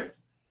sacrifice,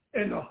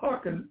 and to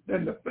hearken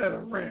than the fat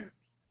of rams.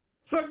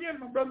 So again,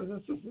 my brothers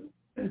and sisters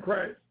in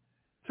Christ,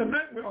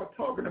 tonight we are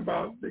talking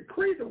about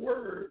decree the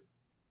word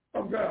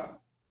of God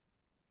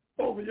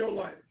over your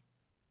life.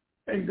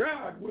 And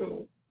God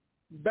will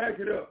back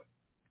it up,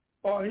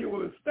 or he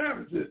will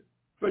establish it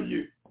for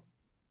you.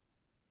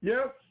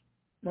 Yes,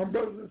 my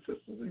brothers and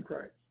sisters in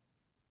Christ,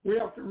 we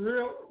have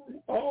to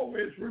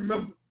always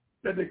remember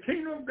that the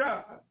kingdom of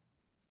God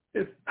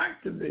is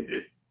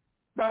activated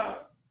by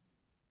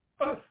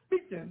us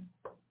speaking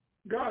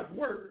God's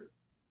word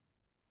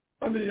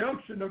under the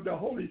unction of the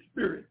Holy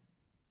Spirit.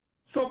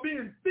 So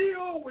being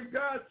filled with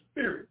God's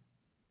Spirit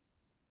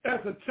as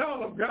a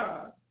child of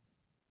God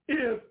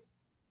is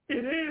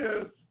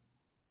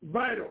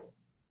vital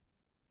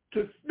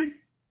to speak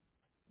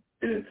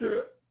and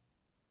to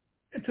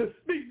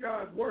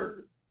God's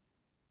word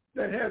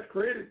that has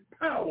created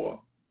power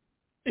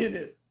in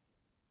it.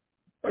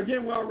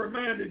 Again, we're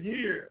reminded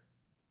here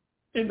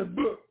in the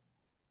book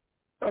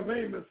of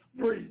Amos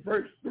 3,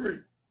 verse 3.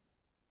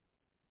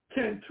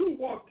 Can two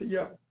walk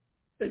together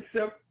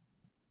except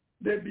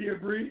they be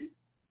agreed?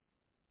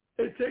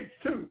 It takes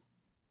two.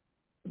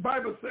 The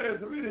Bible says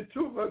if any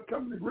two of us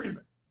come to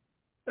agreement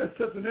that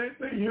says in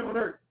anything here on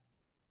earth,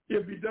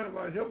 it'll be done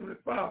by our Heavenly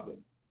Father,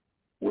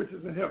 which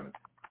is in heaven.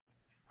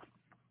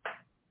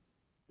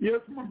 Yes,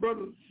 my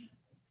brothers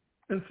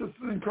and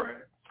sisters in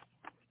Christ,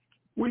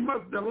 we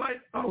must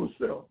delight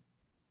ourselves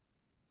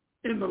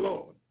in the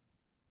Lord,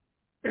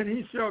 and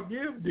he shall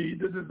give thee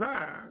the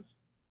desires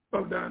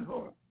of thine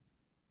heart.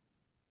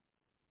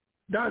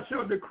 Thou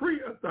shalt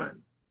decree a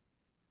thing,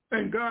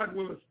 and God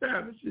will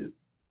establish it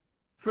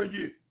for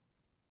you.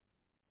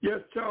 Yes,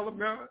 child of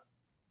God,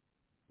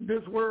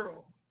 this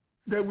world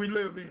that we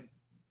live in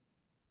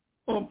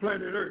on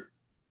planet Earth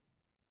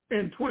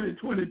in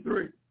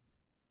 2023,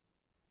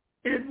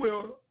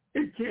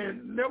 it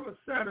can never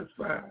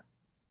satisfy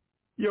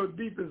your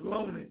deepest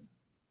longing.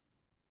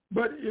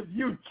 But if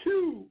you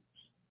choose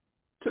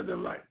to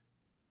delight,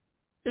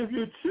 if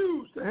you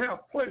choose to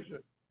have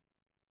pleasure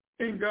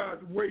in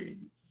God's ways,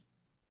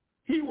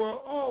 he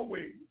will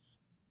always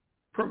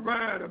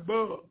provide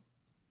above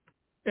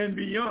and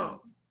beyond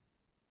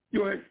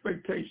your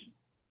expectation.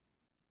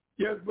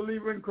 Yes,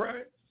 believer in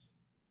Christ,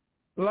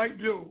 like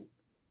Job,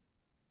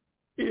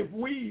 if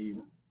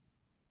you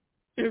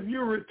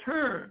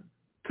return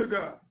to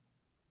God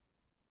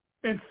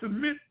and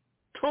submit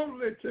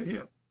totally to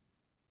him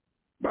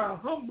by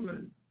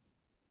humbling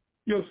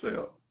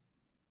yourself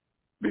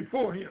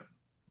before him,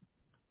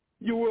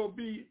 you will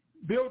be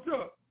built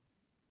up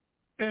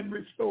and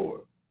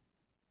restored.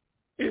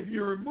 If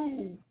you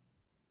remove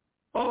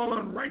all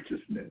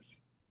unrighteousness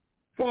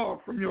far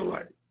from your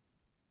life.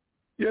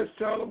 Yes,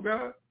 child of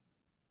God,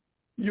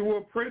 you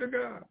will pray to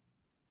God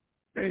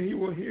and he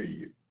will hear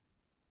you.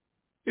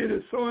 It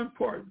is so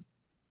important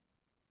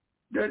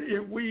that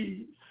if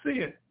we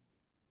sin,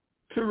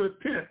 to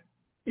repent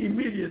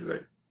immediately.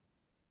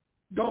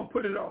 Don't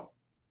put it off.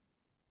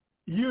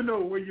 You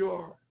know where you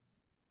are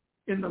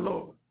in the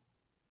Lord.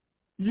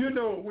 You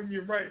know when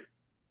you're right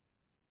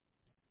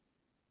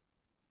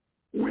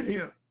with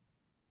him,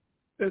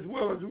 as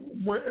well as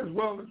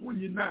when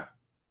you're not.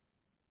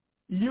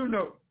 You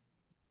know,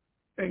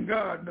 and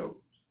God knows.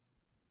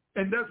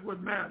 And that's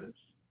what matters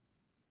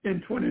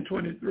in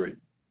 2023.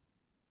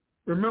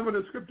 Remember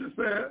the scripture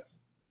says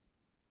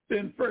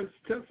in 1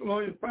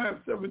 Thessalonians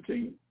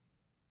 5:17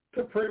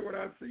 to pray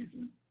without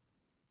ceasing,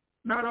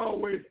 not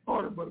always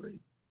audibly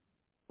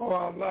or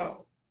out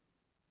loud,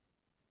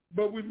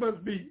 but we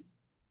must be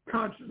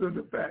conscious of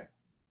the fact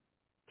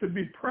to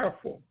be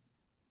prayerful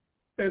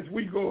as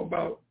we go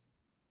about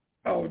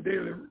our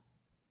daily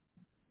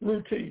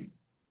routine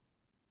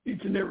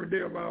each and every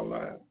day of our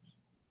lives.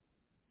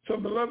 So,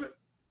 beloved,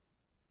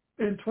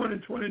 in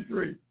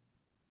 2023,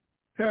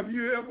 have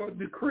you ever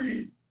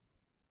decreed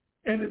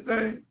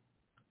anything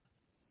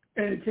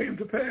and it came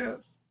to pass?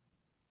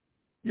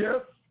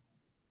 Yes.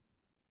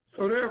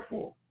 So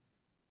therefore,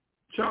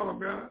 child of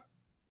God,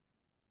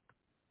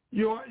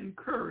 you are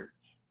encouraged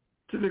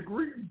to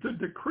decree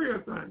a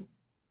thing,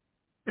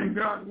 and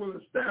God will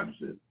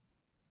establish it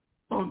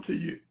unto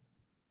you.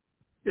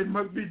 It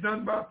must be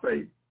done by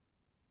faith,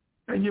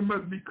 and you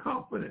must be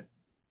confident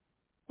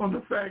on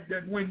the fact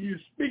that when you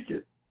speak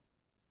it,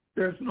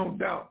 there's no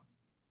doubt,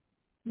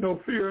 no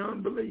fear or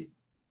unbelief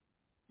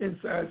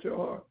inside your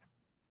heart.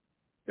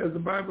 As the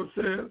Bible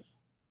says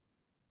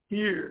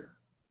here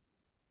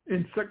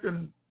in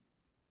 2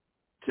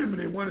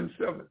 Timothy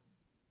 1:7,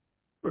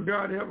 for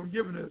God haven't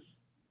given us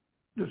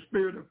the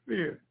spirit of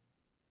fear,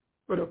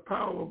 but a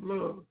power of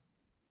love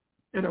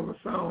and of a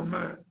sound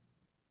mind.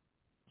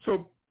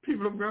 So,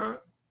 people of God,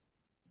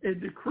 a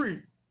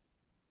decree,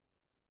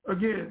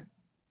 again,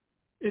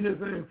 it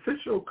is an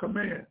official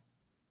command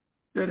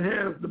that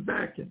has the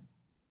backing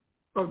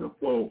of the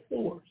full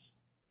force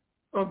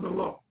of the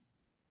law.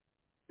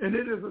 And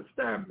it is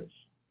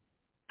established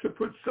to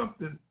put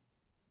something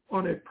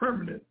on a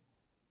permanent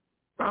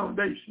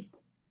foundation.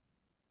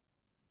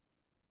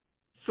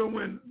 So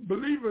when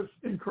believers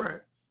in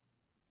Christ,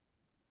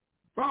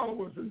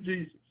 followers of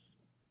Jesus,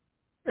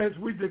 as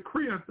we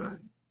decree a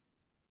thing,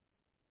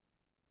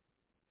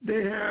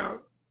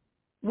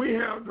 we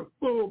have the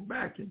full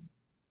backing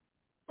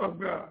of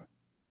God,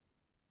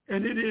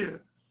 and it is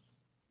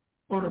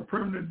on a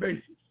permanent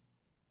basis.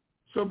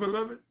 So,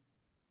 beloved,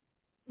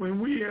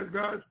 when we as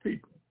God's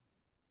people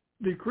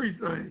decree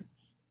things,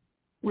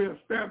 we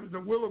establish the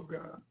will of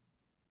God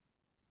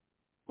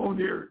on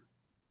the earth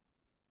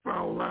for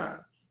our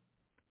lives,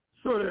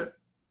 so that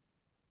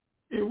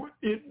it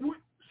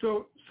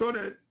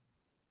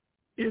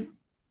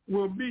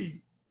will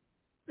be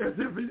as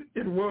if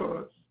it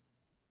was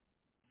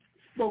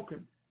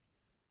spoken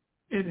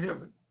in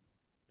heaven.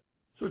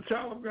 So,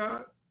 child of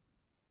God,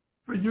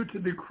 for you to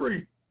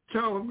decree,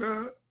 child of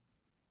God,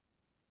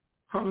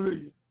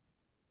 hallelujah,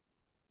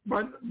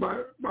 by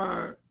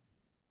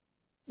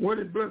What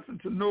a blessing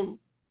to know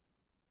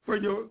for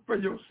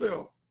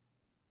yourself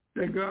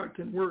that God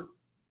can work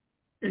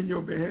in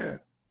your behalf.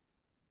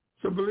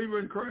 So believer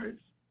in Christ,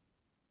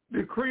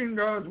 decreeing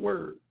God's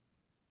word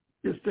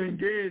is to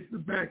engage the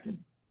backing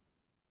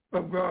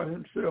of God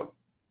himself,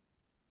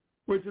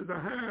 which is the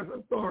highest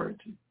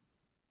authority,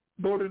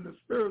 both in the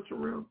spiritual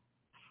realm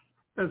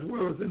as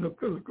well as in the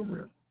physical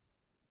realm.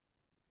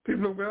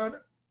 People of God,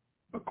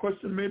 a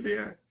question may be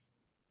asked: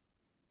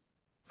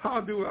 how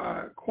do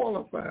I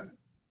qualify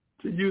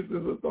to use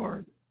this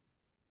authority?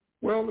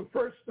 Well, the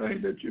first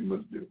thing that you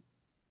must do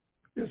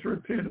is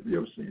repent of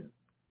your sin.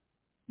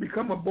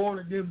 Become a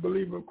born-again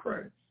believer of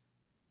Christ.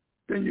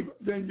 Then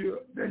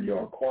you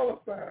are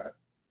qualified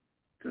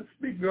to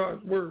speak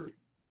God's word,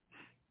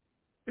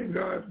 and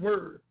God's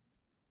word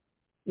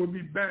will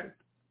be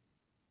backed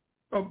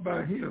up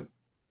by him.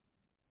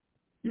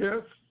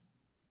 Yes,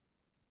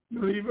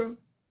 believer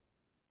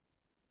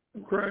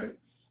of Christ,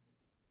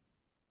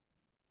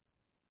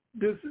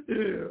 this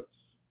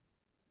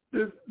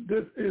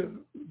is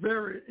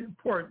very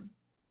important,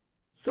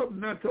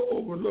 something not to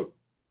overlook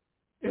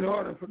in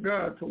order for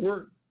God to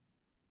work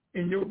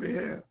in your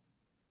behalf.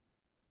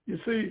 You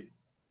see,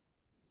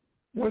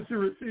 once you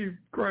receive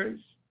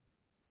Christ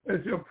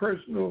as your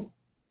personal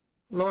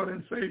Lord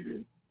and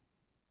Savior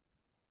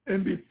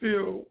and be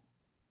filled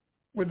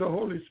with the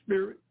Holy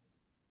Spirit,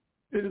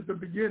 it is the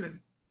beginning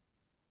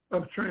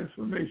of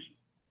transformation.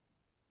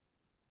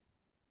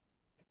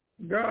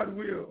 God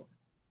will,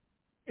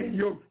 in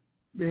your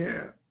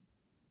behalf,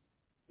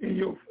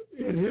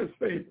 in his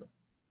favor,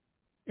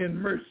 in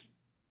mercy,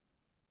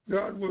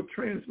 God will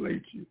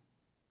translate you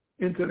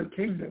into the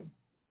kingdom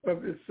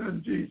of his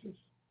son Jesus,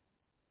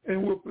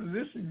 and will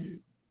position you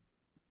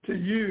to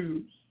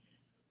use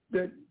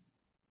that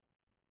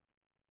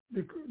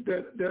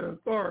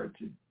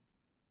authority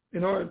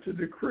in order to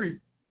decree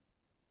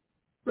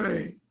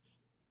things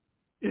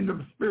in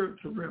the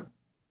spiritual realm.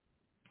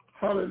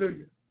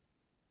 Hallelujah.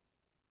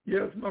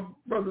 Yes, my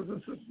brothers and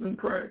sisters in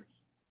Christ,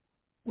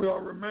 we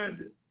are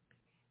reminded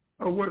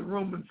of what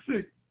Romans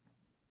 6,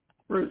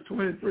 verse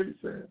 23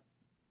 says.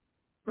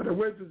 For the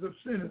wages of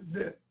sin is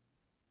death,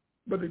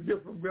 but the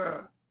gift of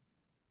God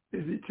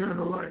is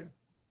eternal life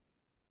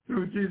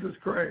through Jesus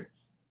Christ,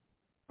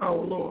 our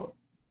Lord.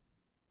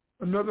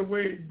 Another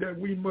way that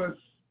we must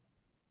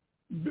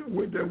do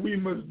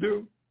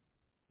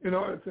in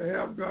order to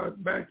have God's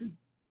backing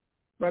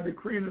by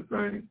decreeing a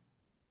thing,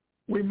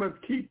 we must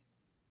keep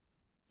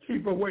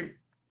away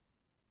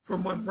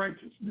from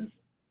unrighteous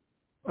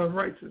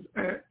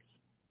acts.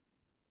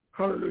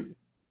 Hallelujah.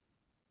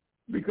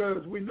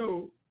 Because we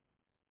know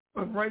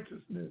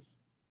unrighteousness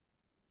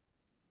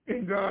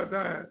in God's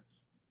eyes,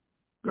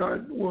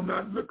 God will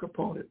not look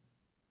upon it.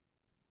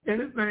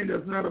 Anything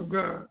that's not of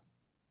God,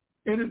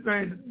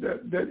 anything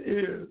that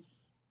is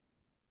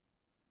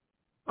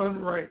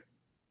unright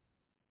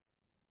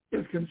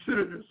is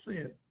considered a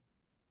sin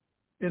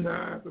in the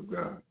eyes of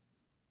God.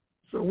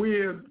 So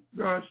we as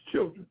God's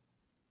children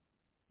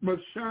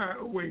must shy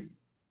away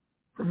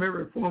from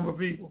every form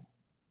of evil.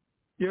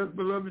 Yes,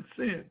 beloved,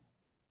 sin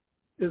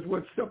is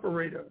what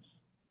separates us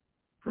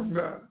from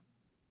God.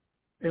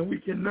 And we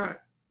cannot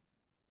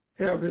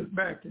have his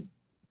backing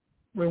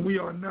when we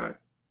are not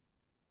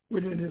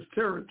within his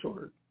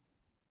territory.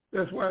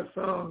 That's why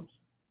Psalms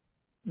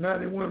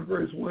 91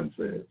 verse 1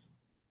 says,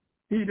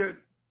 he that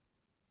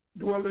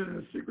dwelleth in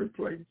the secret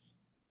place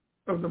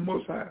of the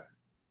Most High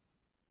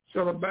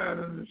shall abide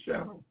under the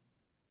shadow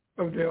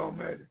of the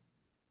Almighty.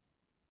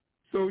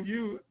 So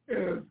you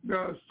as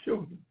God's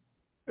children,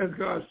 as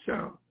God's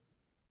child,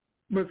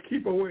 must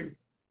keep away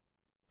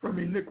from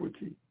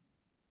iniquity,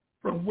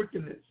 from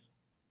wickedness,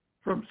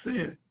 from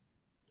sin,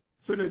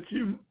 so that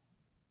you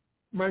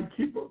might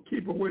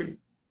keep away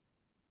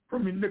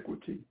from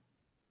iniquity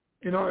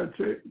in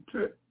order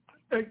to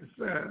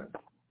exercise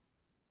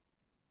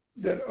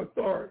that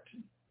authority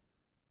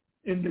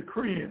in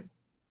decreeing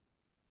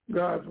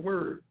God's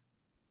word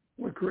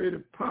with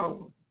creative power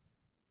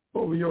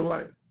over your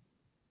life.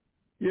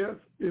 Yes,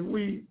 if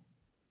we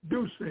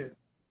do sin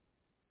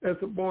as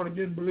a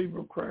born-again believer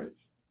of Christ,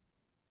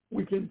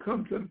 we can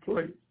come to the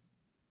place,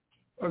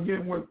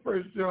 again, what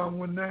 1 John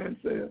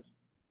 1:9 says,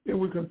 if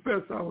we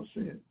confess our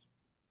sins,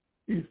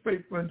 he's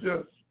faithful and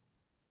just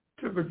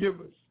to forgive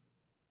us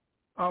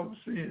our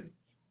sins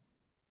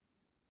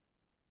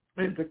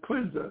and to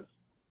cleanse us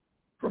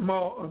from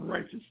all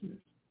unrighteousness.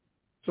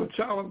 So,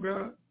 child of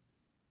God,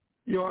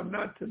 you are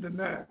not to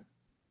deny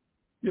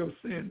your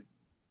sin,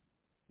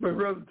 but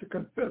rather to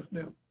confess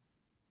them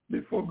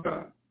before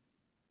God.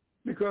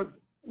 Because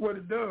what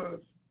it does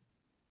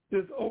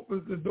is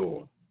opens the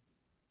door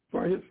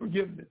for his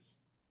forgiveness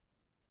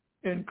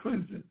and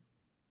cleansing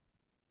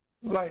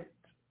light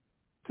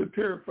to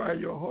purify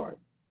your heart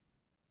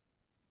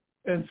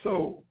and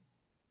soul.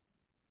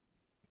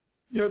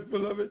 Yes,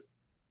 beloved,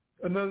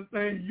 another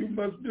thing you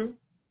must do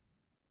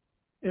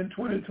in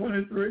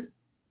 2023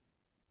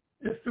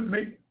 is to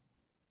make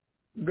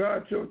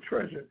God your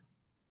treasure.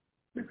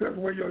 Because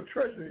where your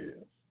treasure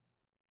is,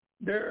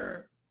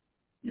 there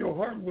your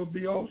heart will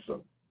be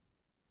also.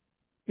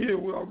 Here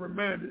we are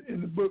reminded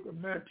in the book of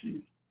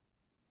Matthew,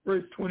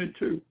 verse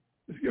 22.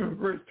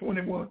 Verse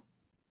 21.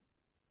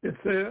 It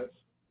says,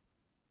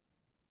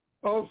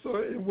 also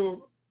it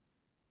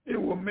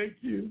will make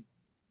you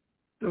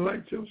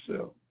delight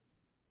yourself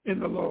in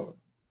the Lord,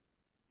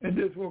 and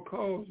this will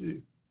cause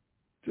you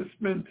to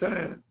spend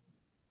time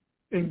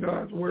in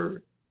God's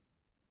word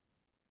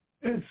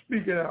and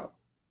speak it out,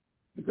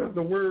 because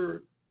the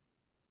word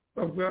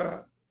of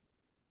God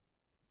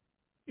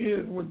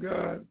is what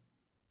God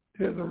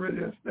has already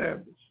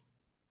established.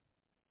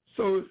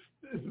 So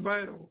it's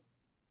vital,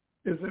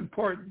 it's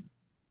important,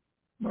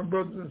 my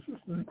brothers and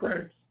sisters in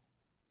Christ.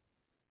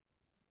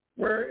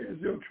 Where is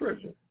your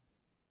treasure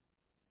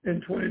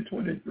in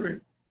 2023?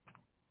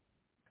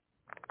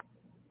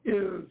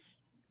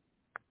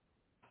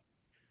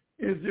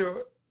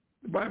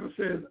 The Bible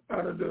says,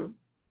 out of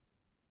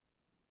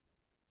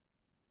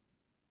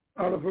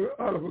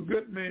a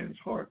good man's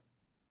heart,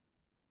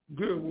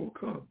 good will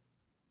come.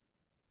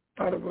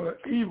 Out of an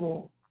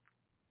evil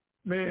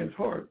man's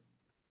heart,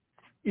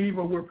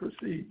 evil will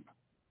proceed.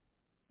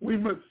 We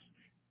must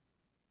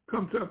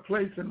come to a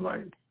place in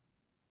life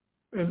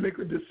and make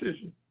a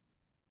decision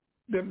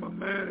that my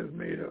mind is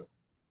made up,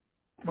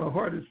 my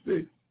heart is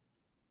fixed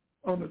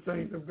on the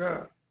things of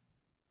God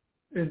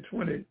in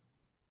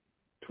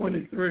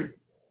 2023.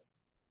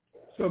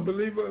 So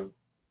believer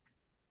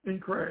in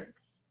Christ,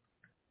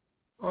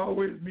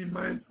 always be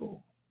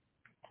mindful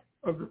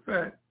of the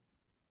fact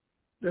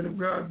that if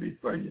God be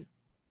for you,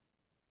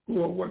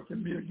 who or what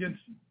can be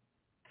against you?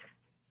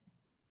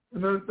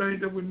 Another thing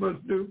that we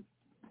must do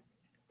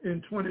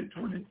in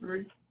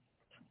 2023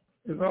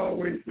 is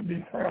always to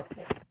be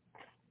prayerful,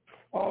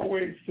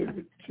 always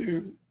to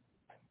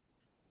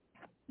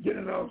get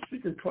in our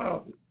secret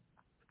closet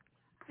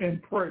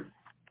and pray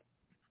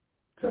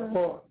to the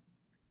Lord.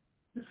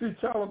 You see,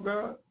 child of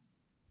God,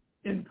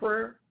 in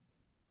prayer,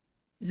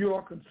 you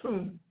are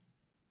consumed.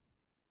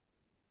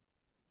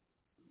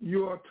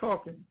 You are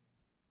talking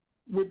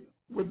with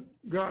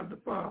God the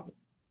Father,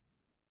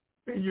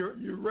 and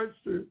you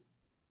register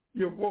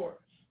your voice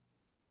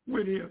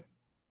with Him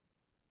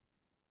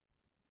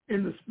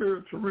in the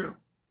spiritual realm.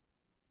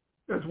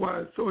 That's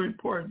why it's so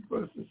important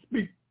for us to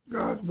speak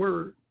God's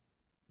word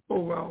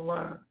over our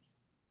lives.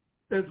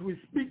 As we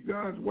speak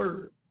God's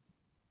word,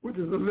 which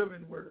is a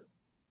living word,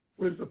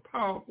 which is a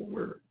powerful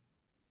word,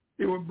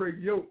 it will break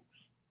yokes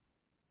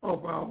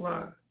off our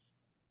lives.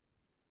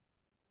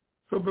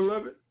 So,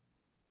 beloved,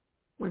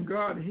 when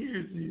God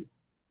hears you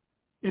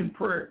in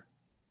prayer,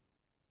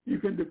 you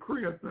can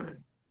decree a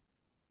thing,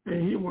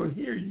 and He will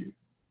hear you,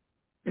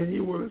 and He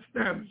will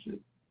establish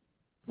it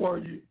for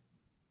you.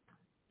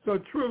 So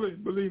truly,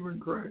 believer in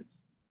Christ,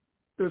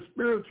 the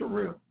spiritual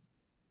realm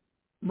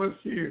must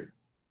hear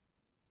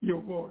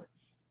your voice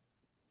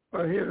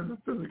ahead of the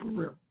physical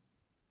realm.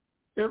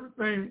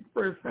 Everything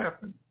first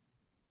happens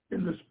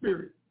in the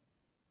spirit,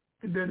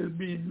 and then it's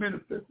being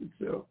manifested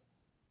itself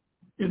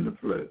in the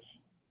flesh.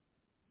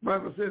 The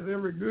Bible says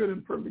every good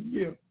and perfect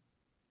gift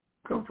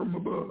comes from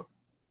above,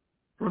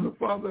 from the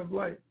Father of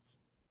lights,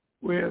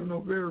 who has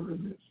no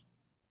variableness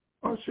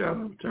or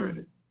shadow of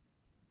turning.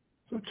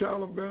 So,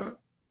 child of God,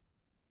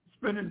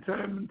 spending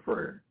time in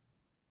prayer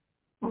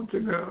unto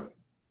God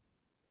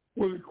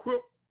will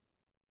equip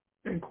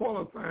and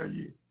qualify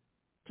you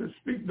to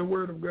speak the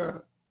word of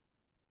God,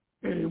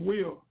 and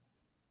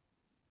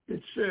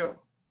it shall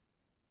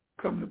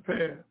come to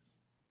pass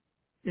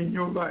in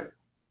your life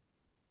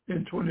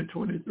in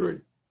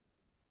 2023.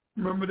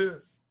 Remember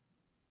this,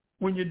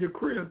 when you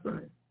decree a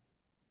thing,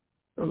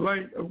 the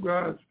light of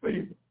God's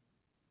favor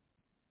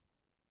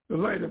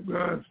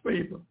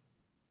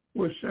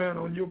will shine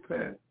on your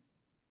path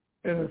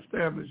and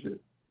establish it.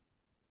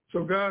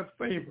 So God's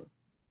favor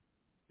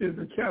is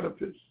the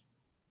catalyst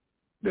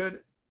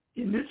that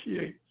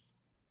initiates,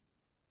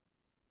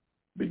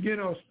 begin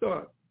or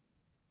start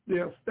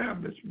the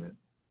establishment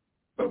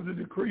of the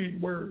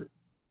decreed word.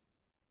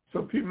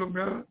 So people of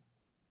God,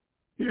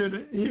 here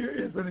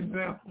is an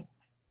example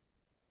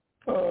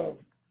of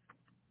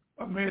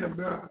a man of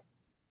God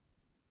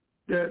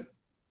that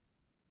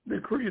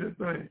decreed a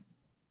thing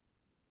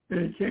and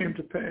it came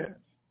to pass.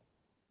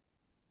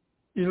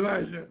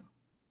 Elijah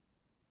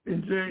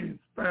in James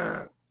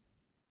 5,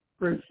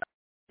 verse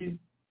 17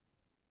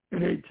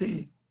 and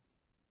 18.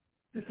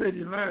 It said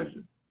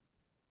Elijah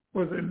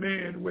was a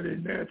man with a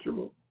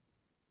natural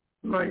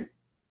life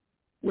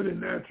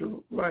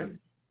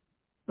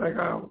like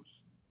ours.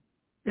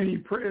 And he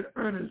prayed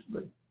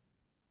earnestly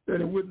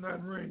that it would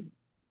not rain.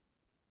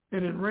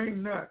 And it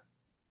rained not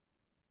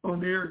on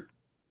the earth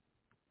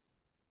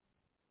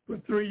for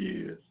 3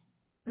 years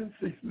and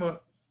 6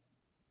 months.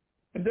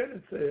 And then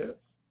it says,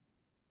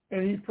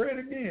 and he prayed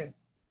again,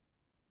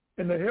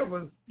 and the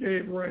heavens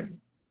gave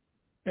rain,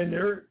 and the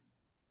earth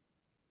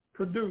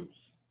produced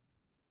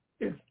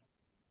its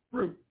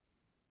fruit.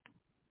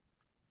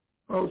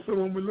 Also,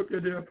 when we look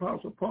at the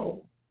Apostle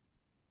Paul,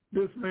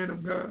 this man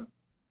of God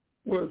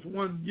was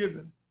one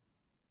given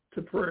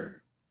to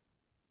prayer,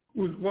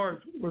 whose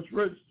voice was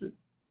registered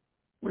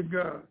with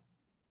God.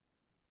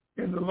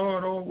 And the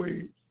Lord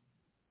always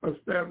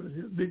establish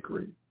his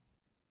decree.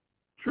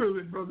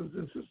 Truly, brothers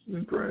and sisters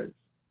in Christ,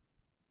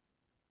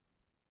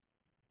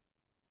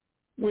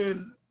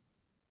 when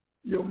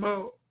your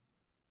mouth,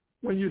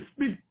 when you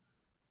speak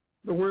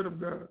the word of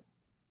God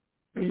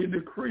and you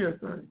decree a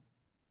thing,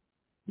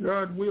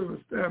 God will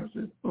establish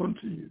it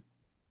unto you.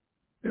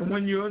 And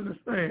when you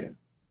understand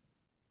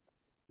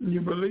and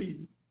you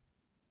believe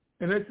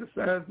and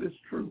exercise this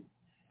truth,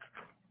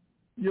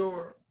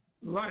 your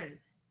life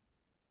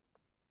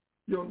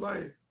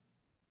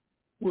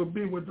will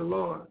be what the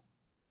Lord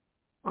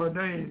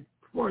ordained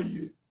for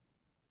you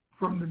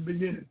from the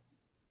beginning.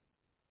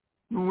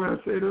 When I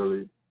said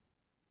earlier,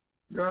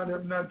 you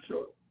have not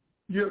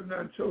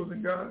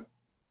chosen God,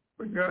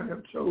 but God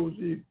have chosen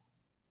you,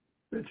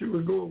 that you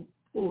will go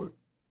forth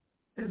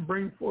and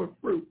bring forth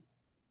fruit,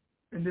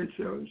 and it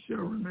shall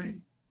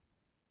remain.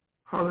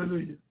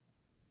 Hallelujah.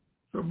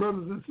 So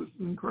brothers and sisters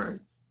in Christ,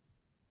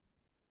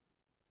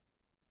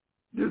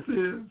 this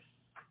is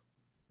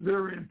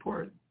very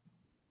important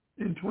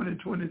in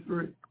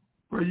 2023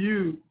 for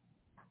you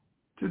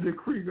to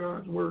decree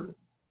God's word.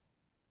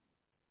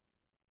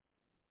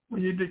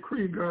 When you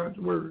decree God's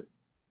word,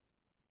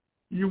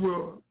 you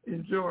will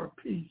enjoy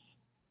peace,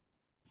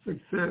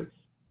 success,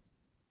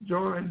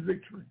 joy, and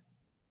victory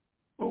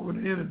over the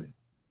enemy,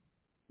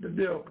 the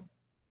devil,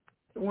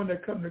 the one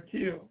that comes to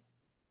kill,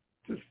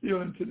 to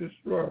steal, and to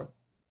destroy,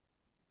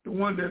 the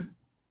one that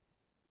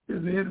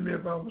is the enemy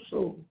of our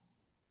soul,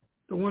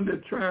 the one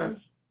that tries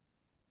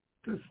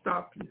to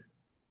stop you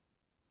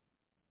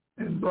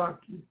and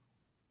block you.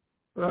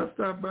 But I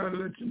stop by to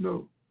let you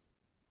know,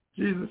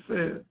 Jesus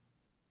said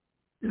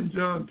in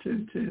John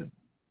 10:10,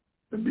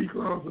 the B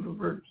clause of the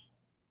verse,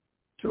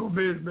 to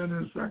obey is better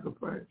than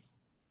sacrifice.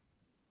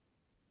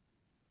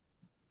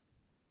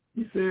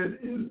 He said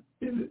in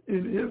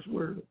his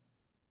word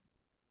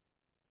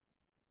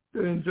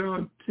that in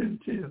John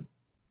 10:10,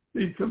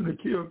 he come to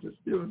kill, to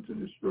steal, and to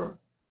destroy.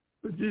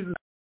 But Jesus,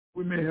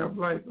 we may have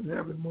life and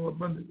have it more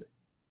abundantly.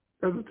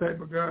 That's the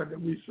type of God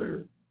that we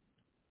serve.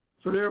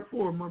 So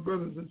therefore, my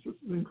brothers and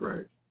sisters in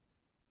Christ,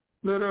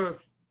 let us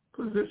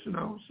position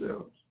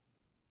ourselves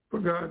for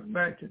God's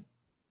backing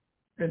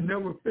and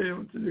never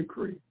fail to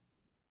decree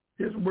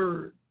his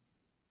word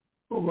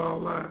over our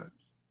lives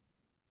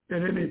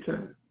at any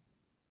time.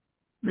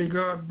 May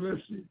God bless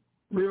you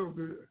real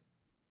good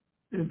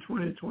in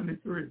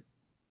 2023.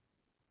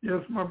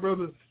 Yes, my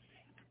brothers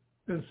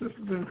and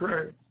sisters in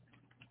Christ,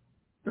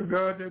 the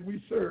God that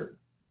we serve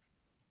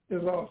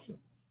is awesome.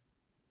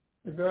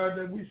 The God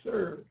that we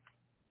serve,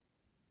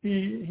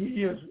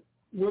 he is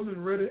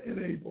willing, ready,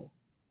 and able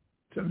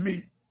to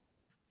meet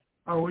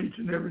our each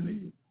and every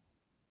need.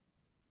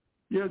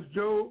 Yes,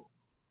 Job,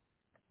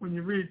 when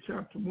you read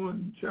chapter 1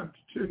 and chapter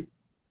 2,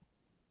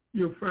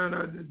 you'll find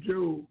out that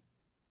Job's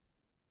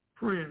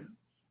friends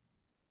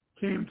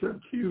came to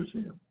accuse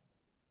him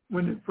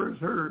when they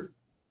first heard.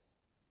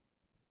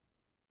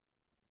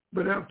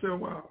 But after a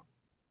while,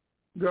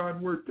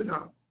 God worked it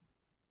out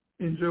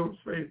in Job's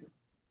favor.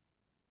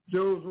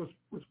 Job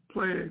was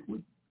plagued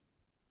with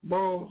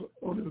balls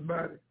on his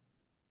body,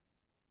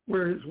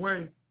 where his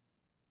wife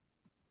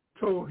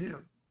told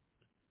him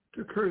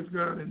to curse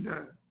God and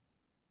die.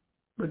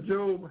 But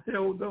Job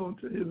held on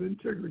to his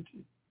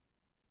integrity,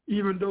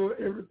 even though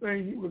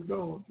everything he was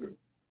going through.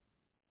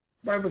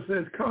 The Bible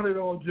says, count it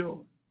all joy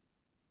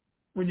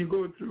when you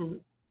go through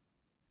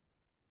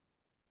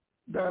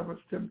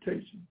diverse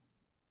temptations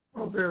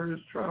or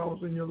various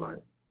trials in your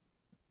life,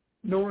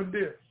 knowing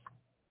this,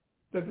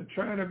 that the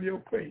trying of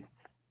your faith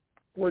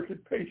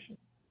worketh patience.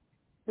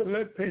 But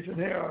let patience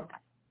have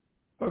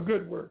a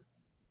good work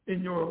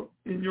in your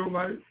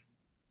life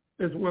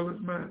as well as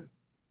mine.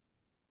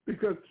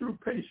 Because through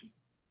patience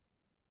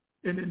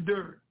and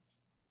endurance,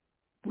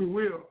 we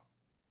will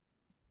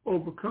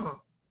overcome.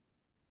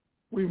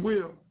 We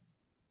will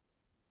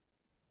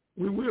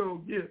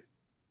get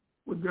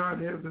what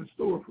God has in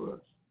store for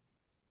us.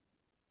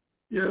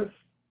 Yes,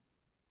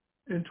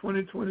 in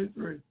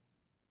 2023,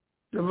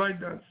 delight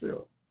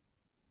thyself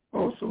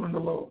also in the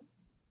Lord,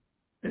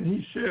 and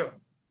he shall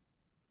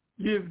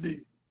give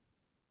thee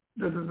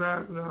the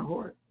desires of thy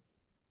heart.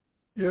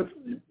 Yes,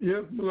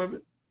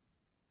 beloved,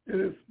 it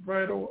is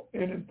vital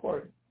and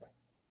important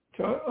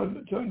to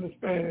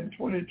understand in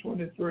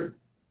 2023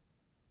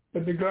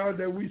 that the God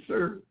that we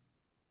serve,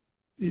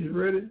 he's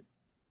ready,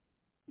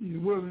 he's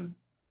willing,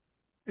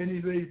 and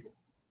he's able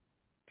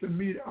to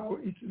meet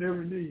our each and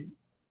every need.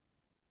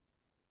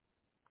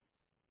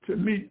 To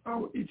meet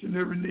our each and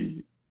every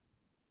need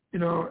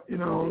in our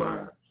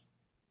lives.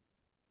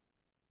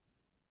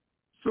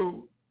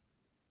 So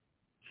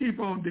keep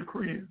on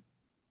decreeing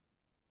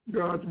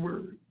God's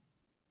word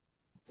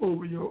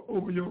over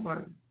your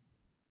life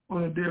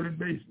on a daily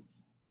basis.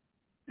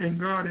 And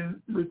God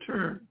in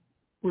return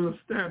will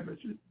establish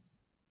it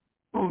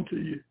onto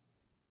you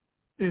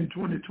in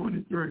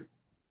 2023.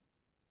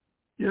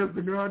 Yes,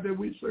 the God that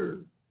we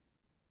serve,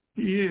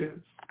 he is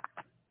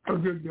a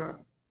good God.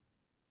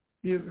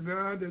 He is a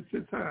God that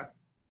sits high,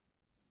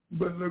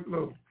 but look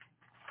low.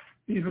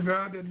 He's a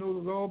God that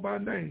knows us all by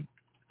name,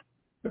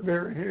 the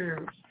very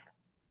hairs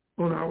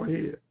on our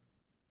head.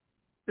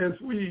 As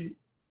we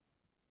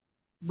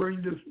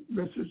bring this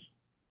message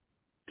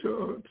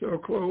to a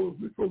close,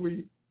 before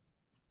we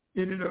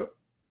end it up,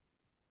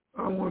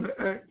 I want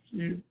to ask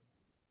you,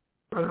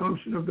 by the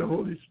unction of the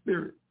Holy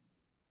Spirit,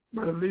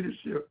 by the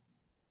leadership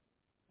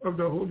of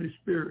the Holy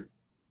Spirit,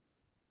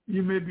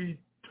 you may be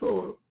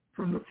tore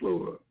from the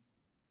floor.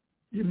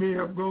 You may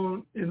have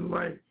gone in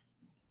life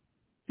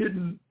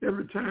hidden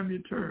every time you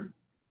turn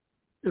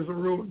is a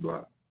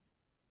roadblock,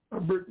 a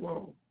brick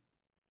wall.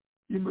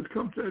 You must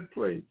come to that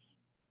place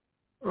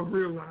of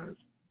realizing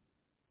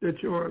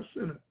that you are a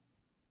sinner,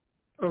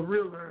 of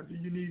realizing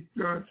you need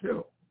God's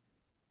help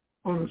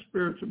on a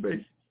spiritual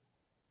basis.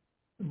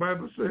 The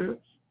Bible says,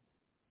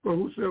 for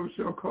whosoever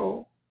shall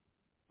call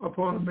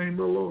upon the name of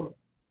the Lord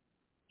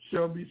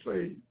shall be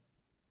saved.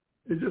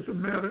 It's just a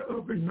matter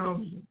of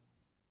acknowledging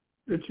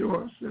that you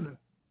are a sinner,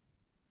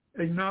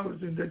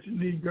 acknowledging that you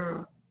need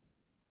God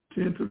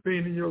to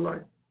intervene in your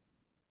life.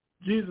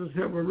 Jesus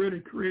has already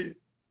created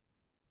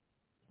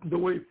the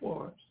way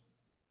for us.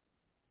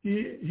 He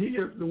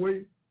is the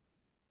way,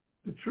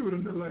 the truth,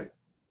 and the life.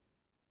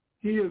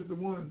 He is the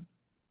one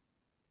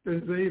that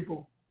is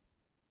able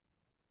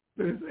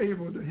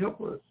to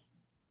help us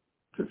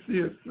to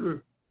see us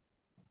through.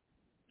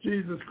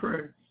 Jesus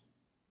Christ,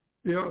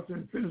 the author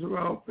and finisher of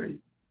our faith.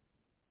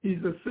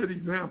 He's a set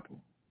example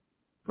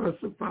for us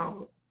to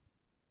follow.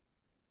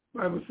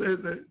 The Bible says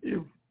that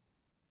if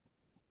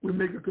we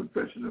make a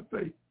confession of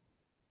faith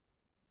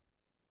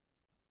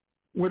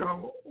with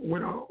our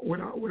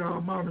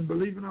mouth and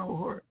believe in our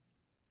heart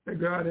that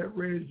God hath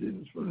raised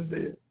Jesus from the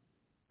dead,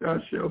 thou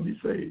shalt be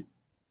saved.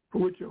 For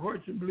with your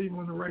heart you believe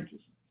on the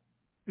righteousness,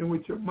 and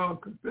with your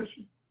mouth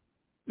confession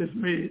is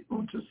made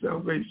unto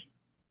salvation.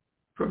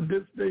 From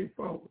this day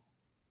forward,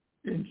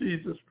 in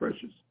Jesus'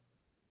 precious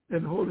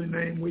and holy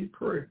name we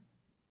pray.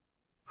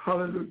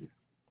 Hallelujah.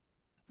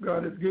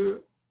 God is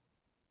good,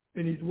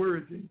 and he's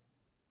worthy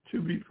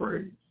to be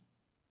praised.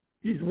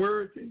 He's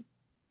worthy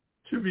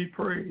to be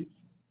praised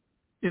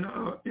in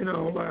our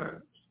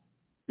lives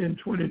in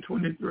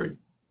 2023.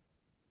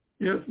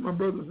 Yes, my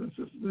brothers and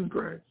sisters in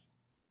Christ,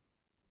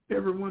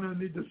 everyone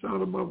underneath the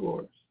sound of my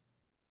voice,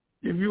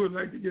 if you would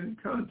like to get in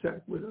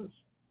contact with us,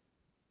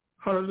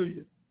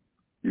 hallelujah,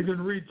 you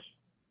can reach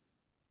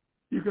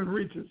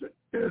us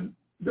at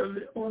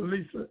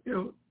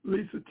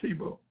Lisa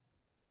Tebow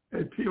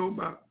at P.O.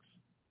 Box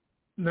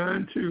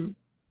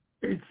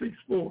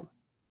 92864,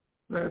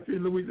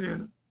 Lafayette,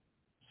 Louisiana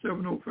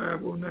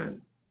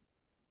 70509.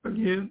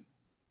 Again,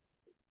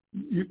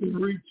 you can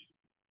reach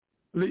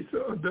Lisa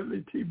or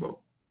Dudley Tebow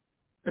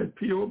at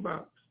P.O.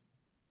 Box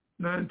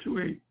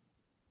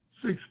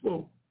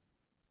 92864,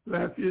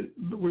 Lafayette,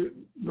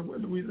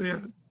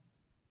 Louisiana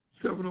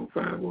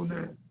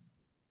 70509.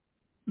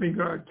 May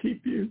God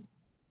keep you.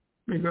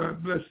 May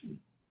God bless you.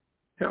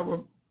 Have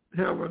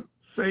a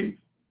safe,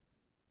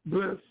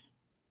 blessed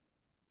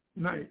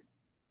night.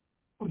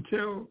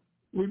 Until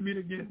we meet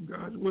again,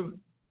 God's willing,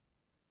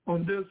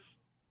 on this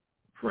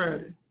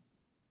Friday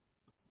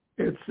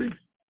at 6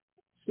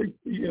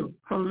 p.m.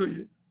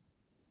 Hallelujah.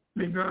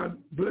 May God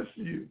bless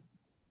you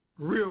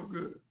real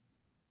good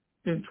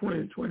in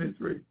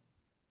 2023.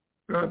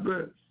 God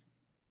bless.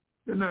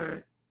 Good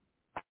night.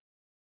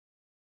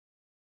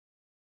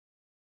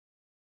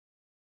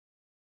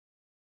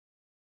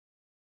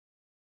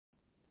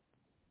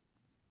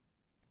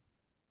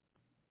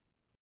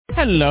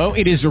 Hello,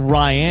 it is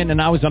Ryan,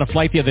 and I was on a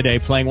flight the other day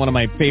playing one of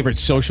my favorite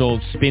social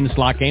spin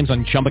slot games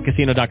on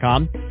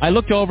ChumbaCasino.com. I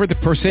looked over at the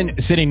person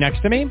sitting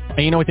next to me, and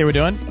you know what they were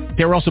doing?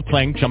 They were also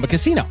playing Chumba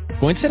Casino.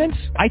 Coincidence?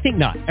 I think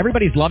not.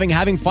 Everybody's loving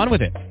having fun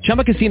with it.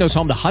 Chumba Casino is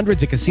home to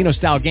hundreds of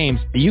casino-style games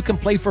that you can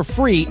play for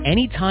free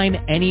anytime,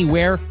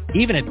 anywhere,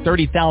 even at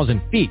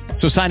 30,000 feet.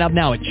 So sign up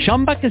now at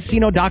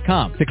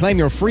ChumbaCasino.com to claim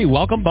your free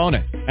welcome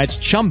bonus. That's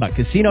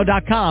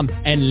ChumbaCasino.com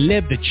and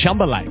live the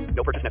Chumba life.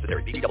 No purchase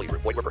necessary. VGW.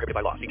 Void where prohibited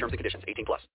by law. See terms and conditions. 18+.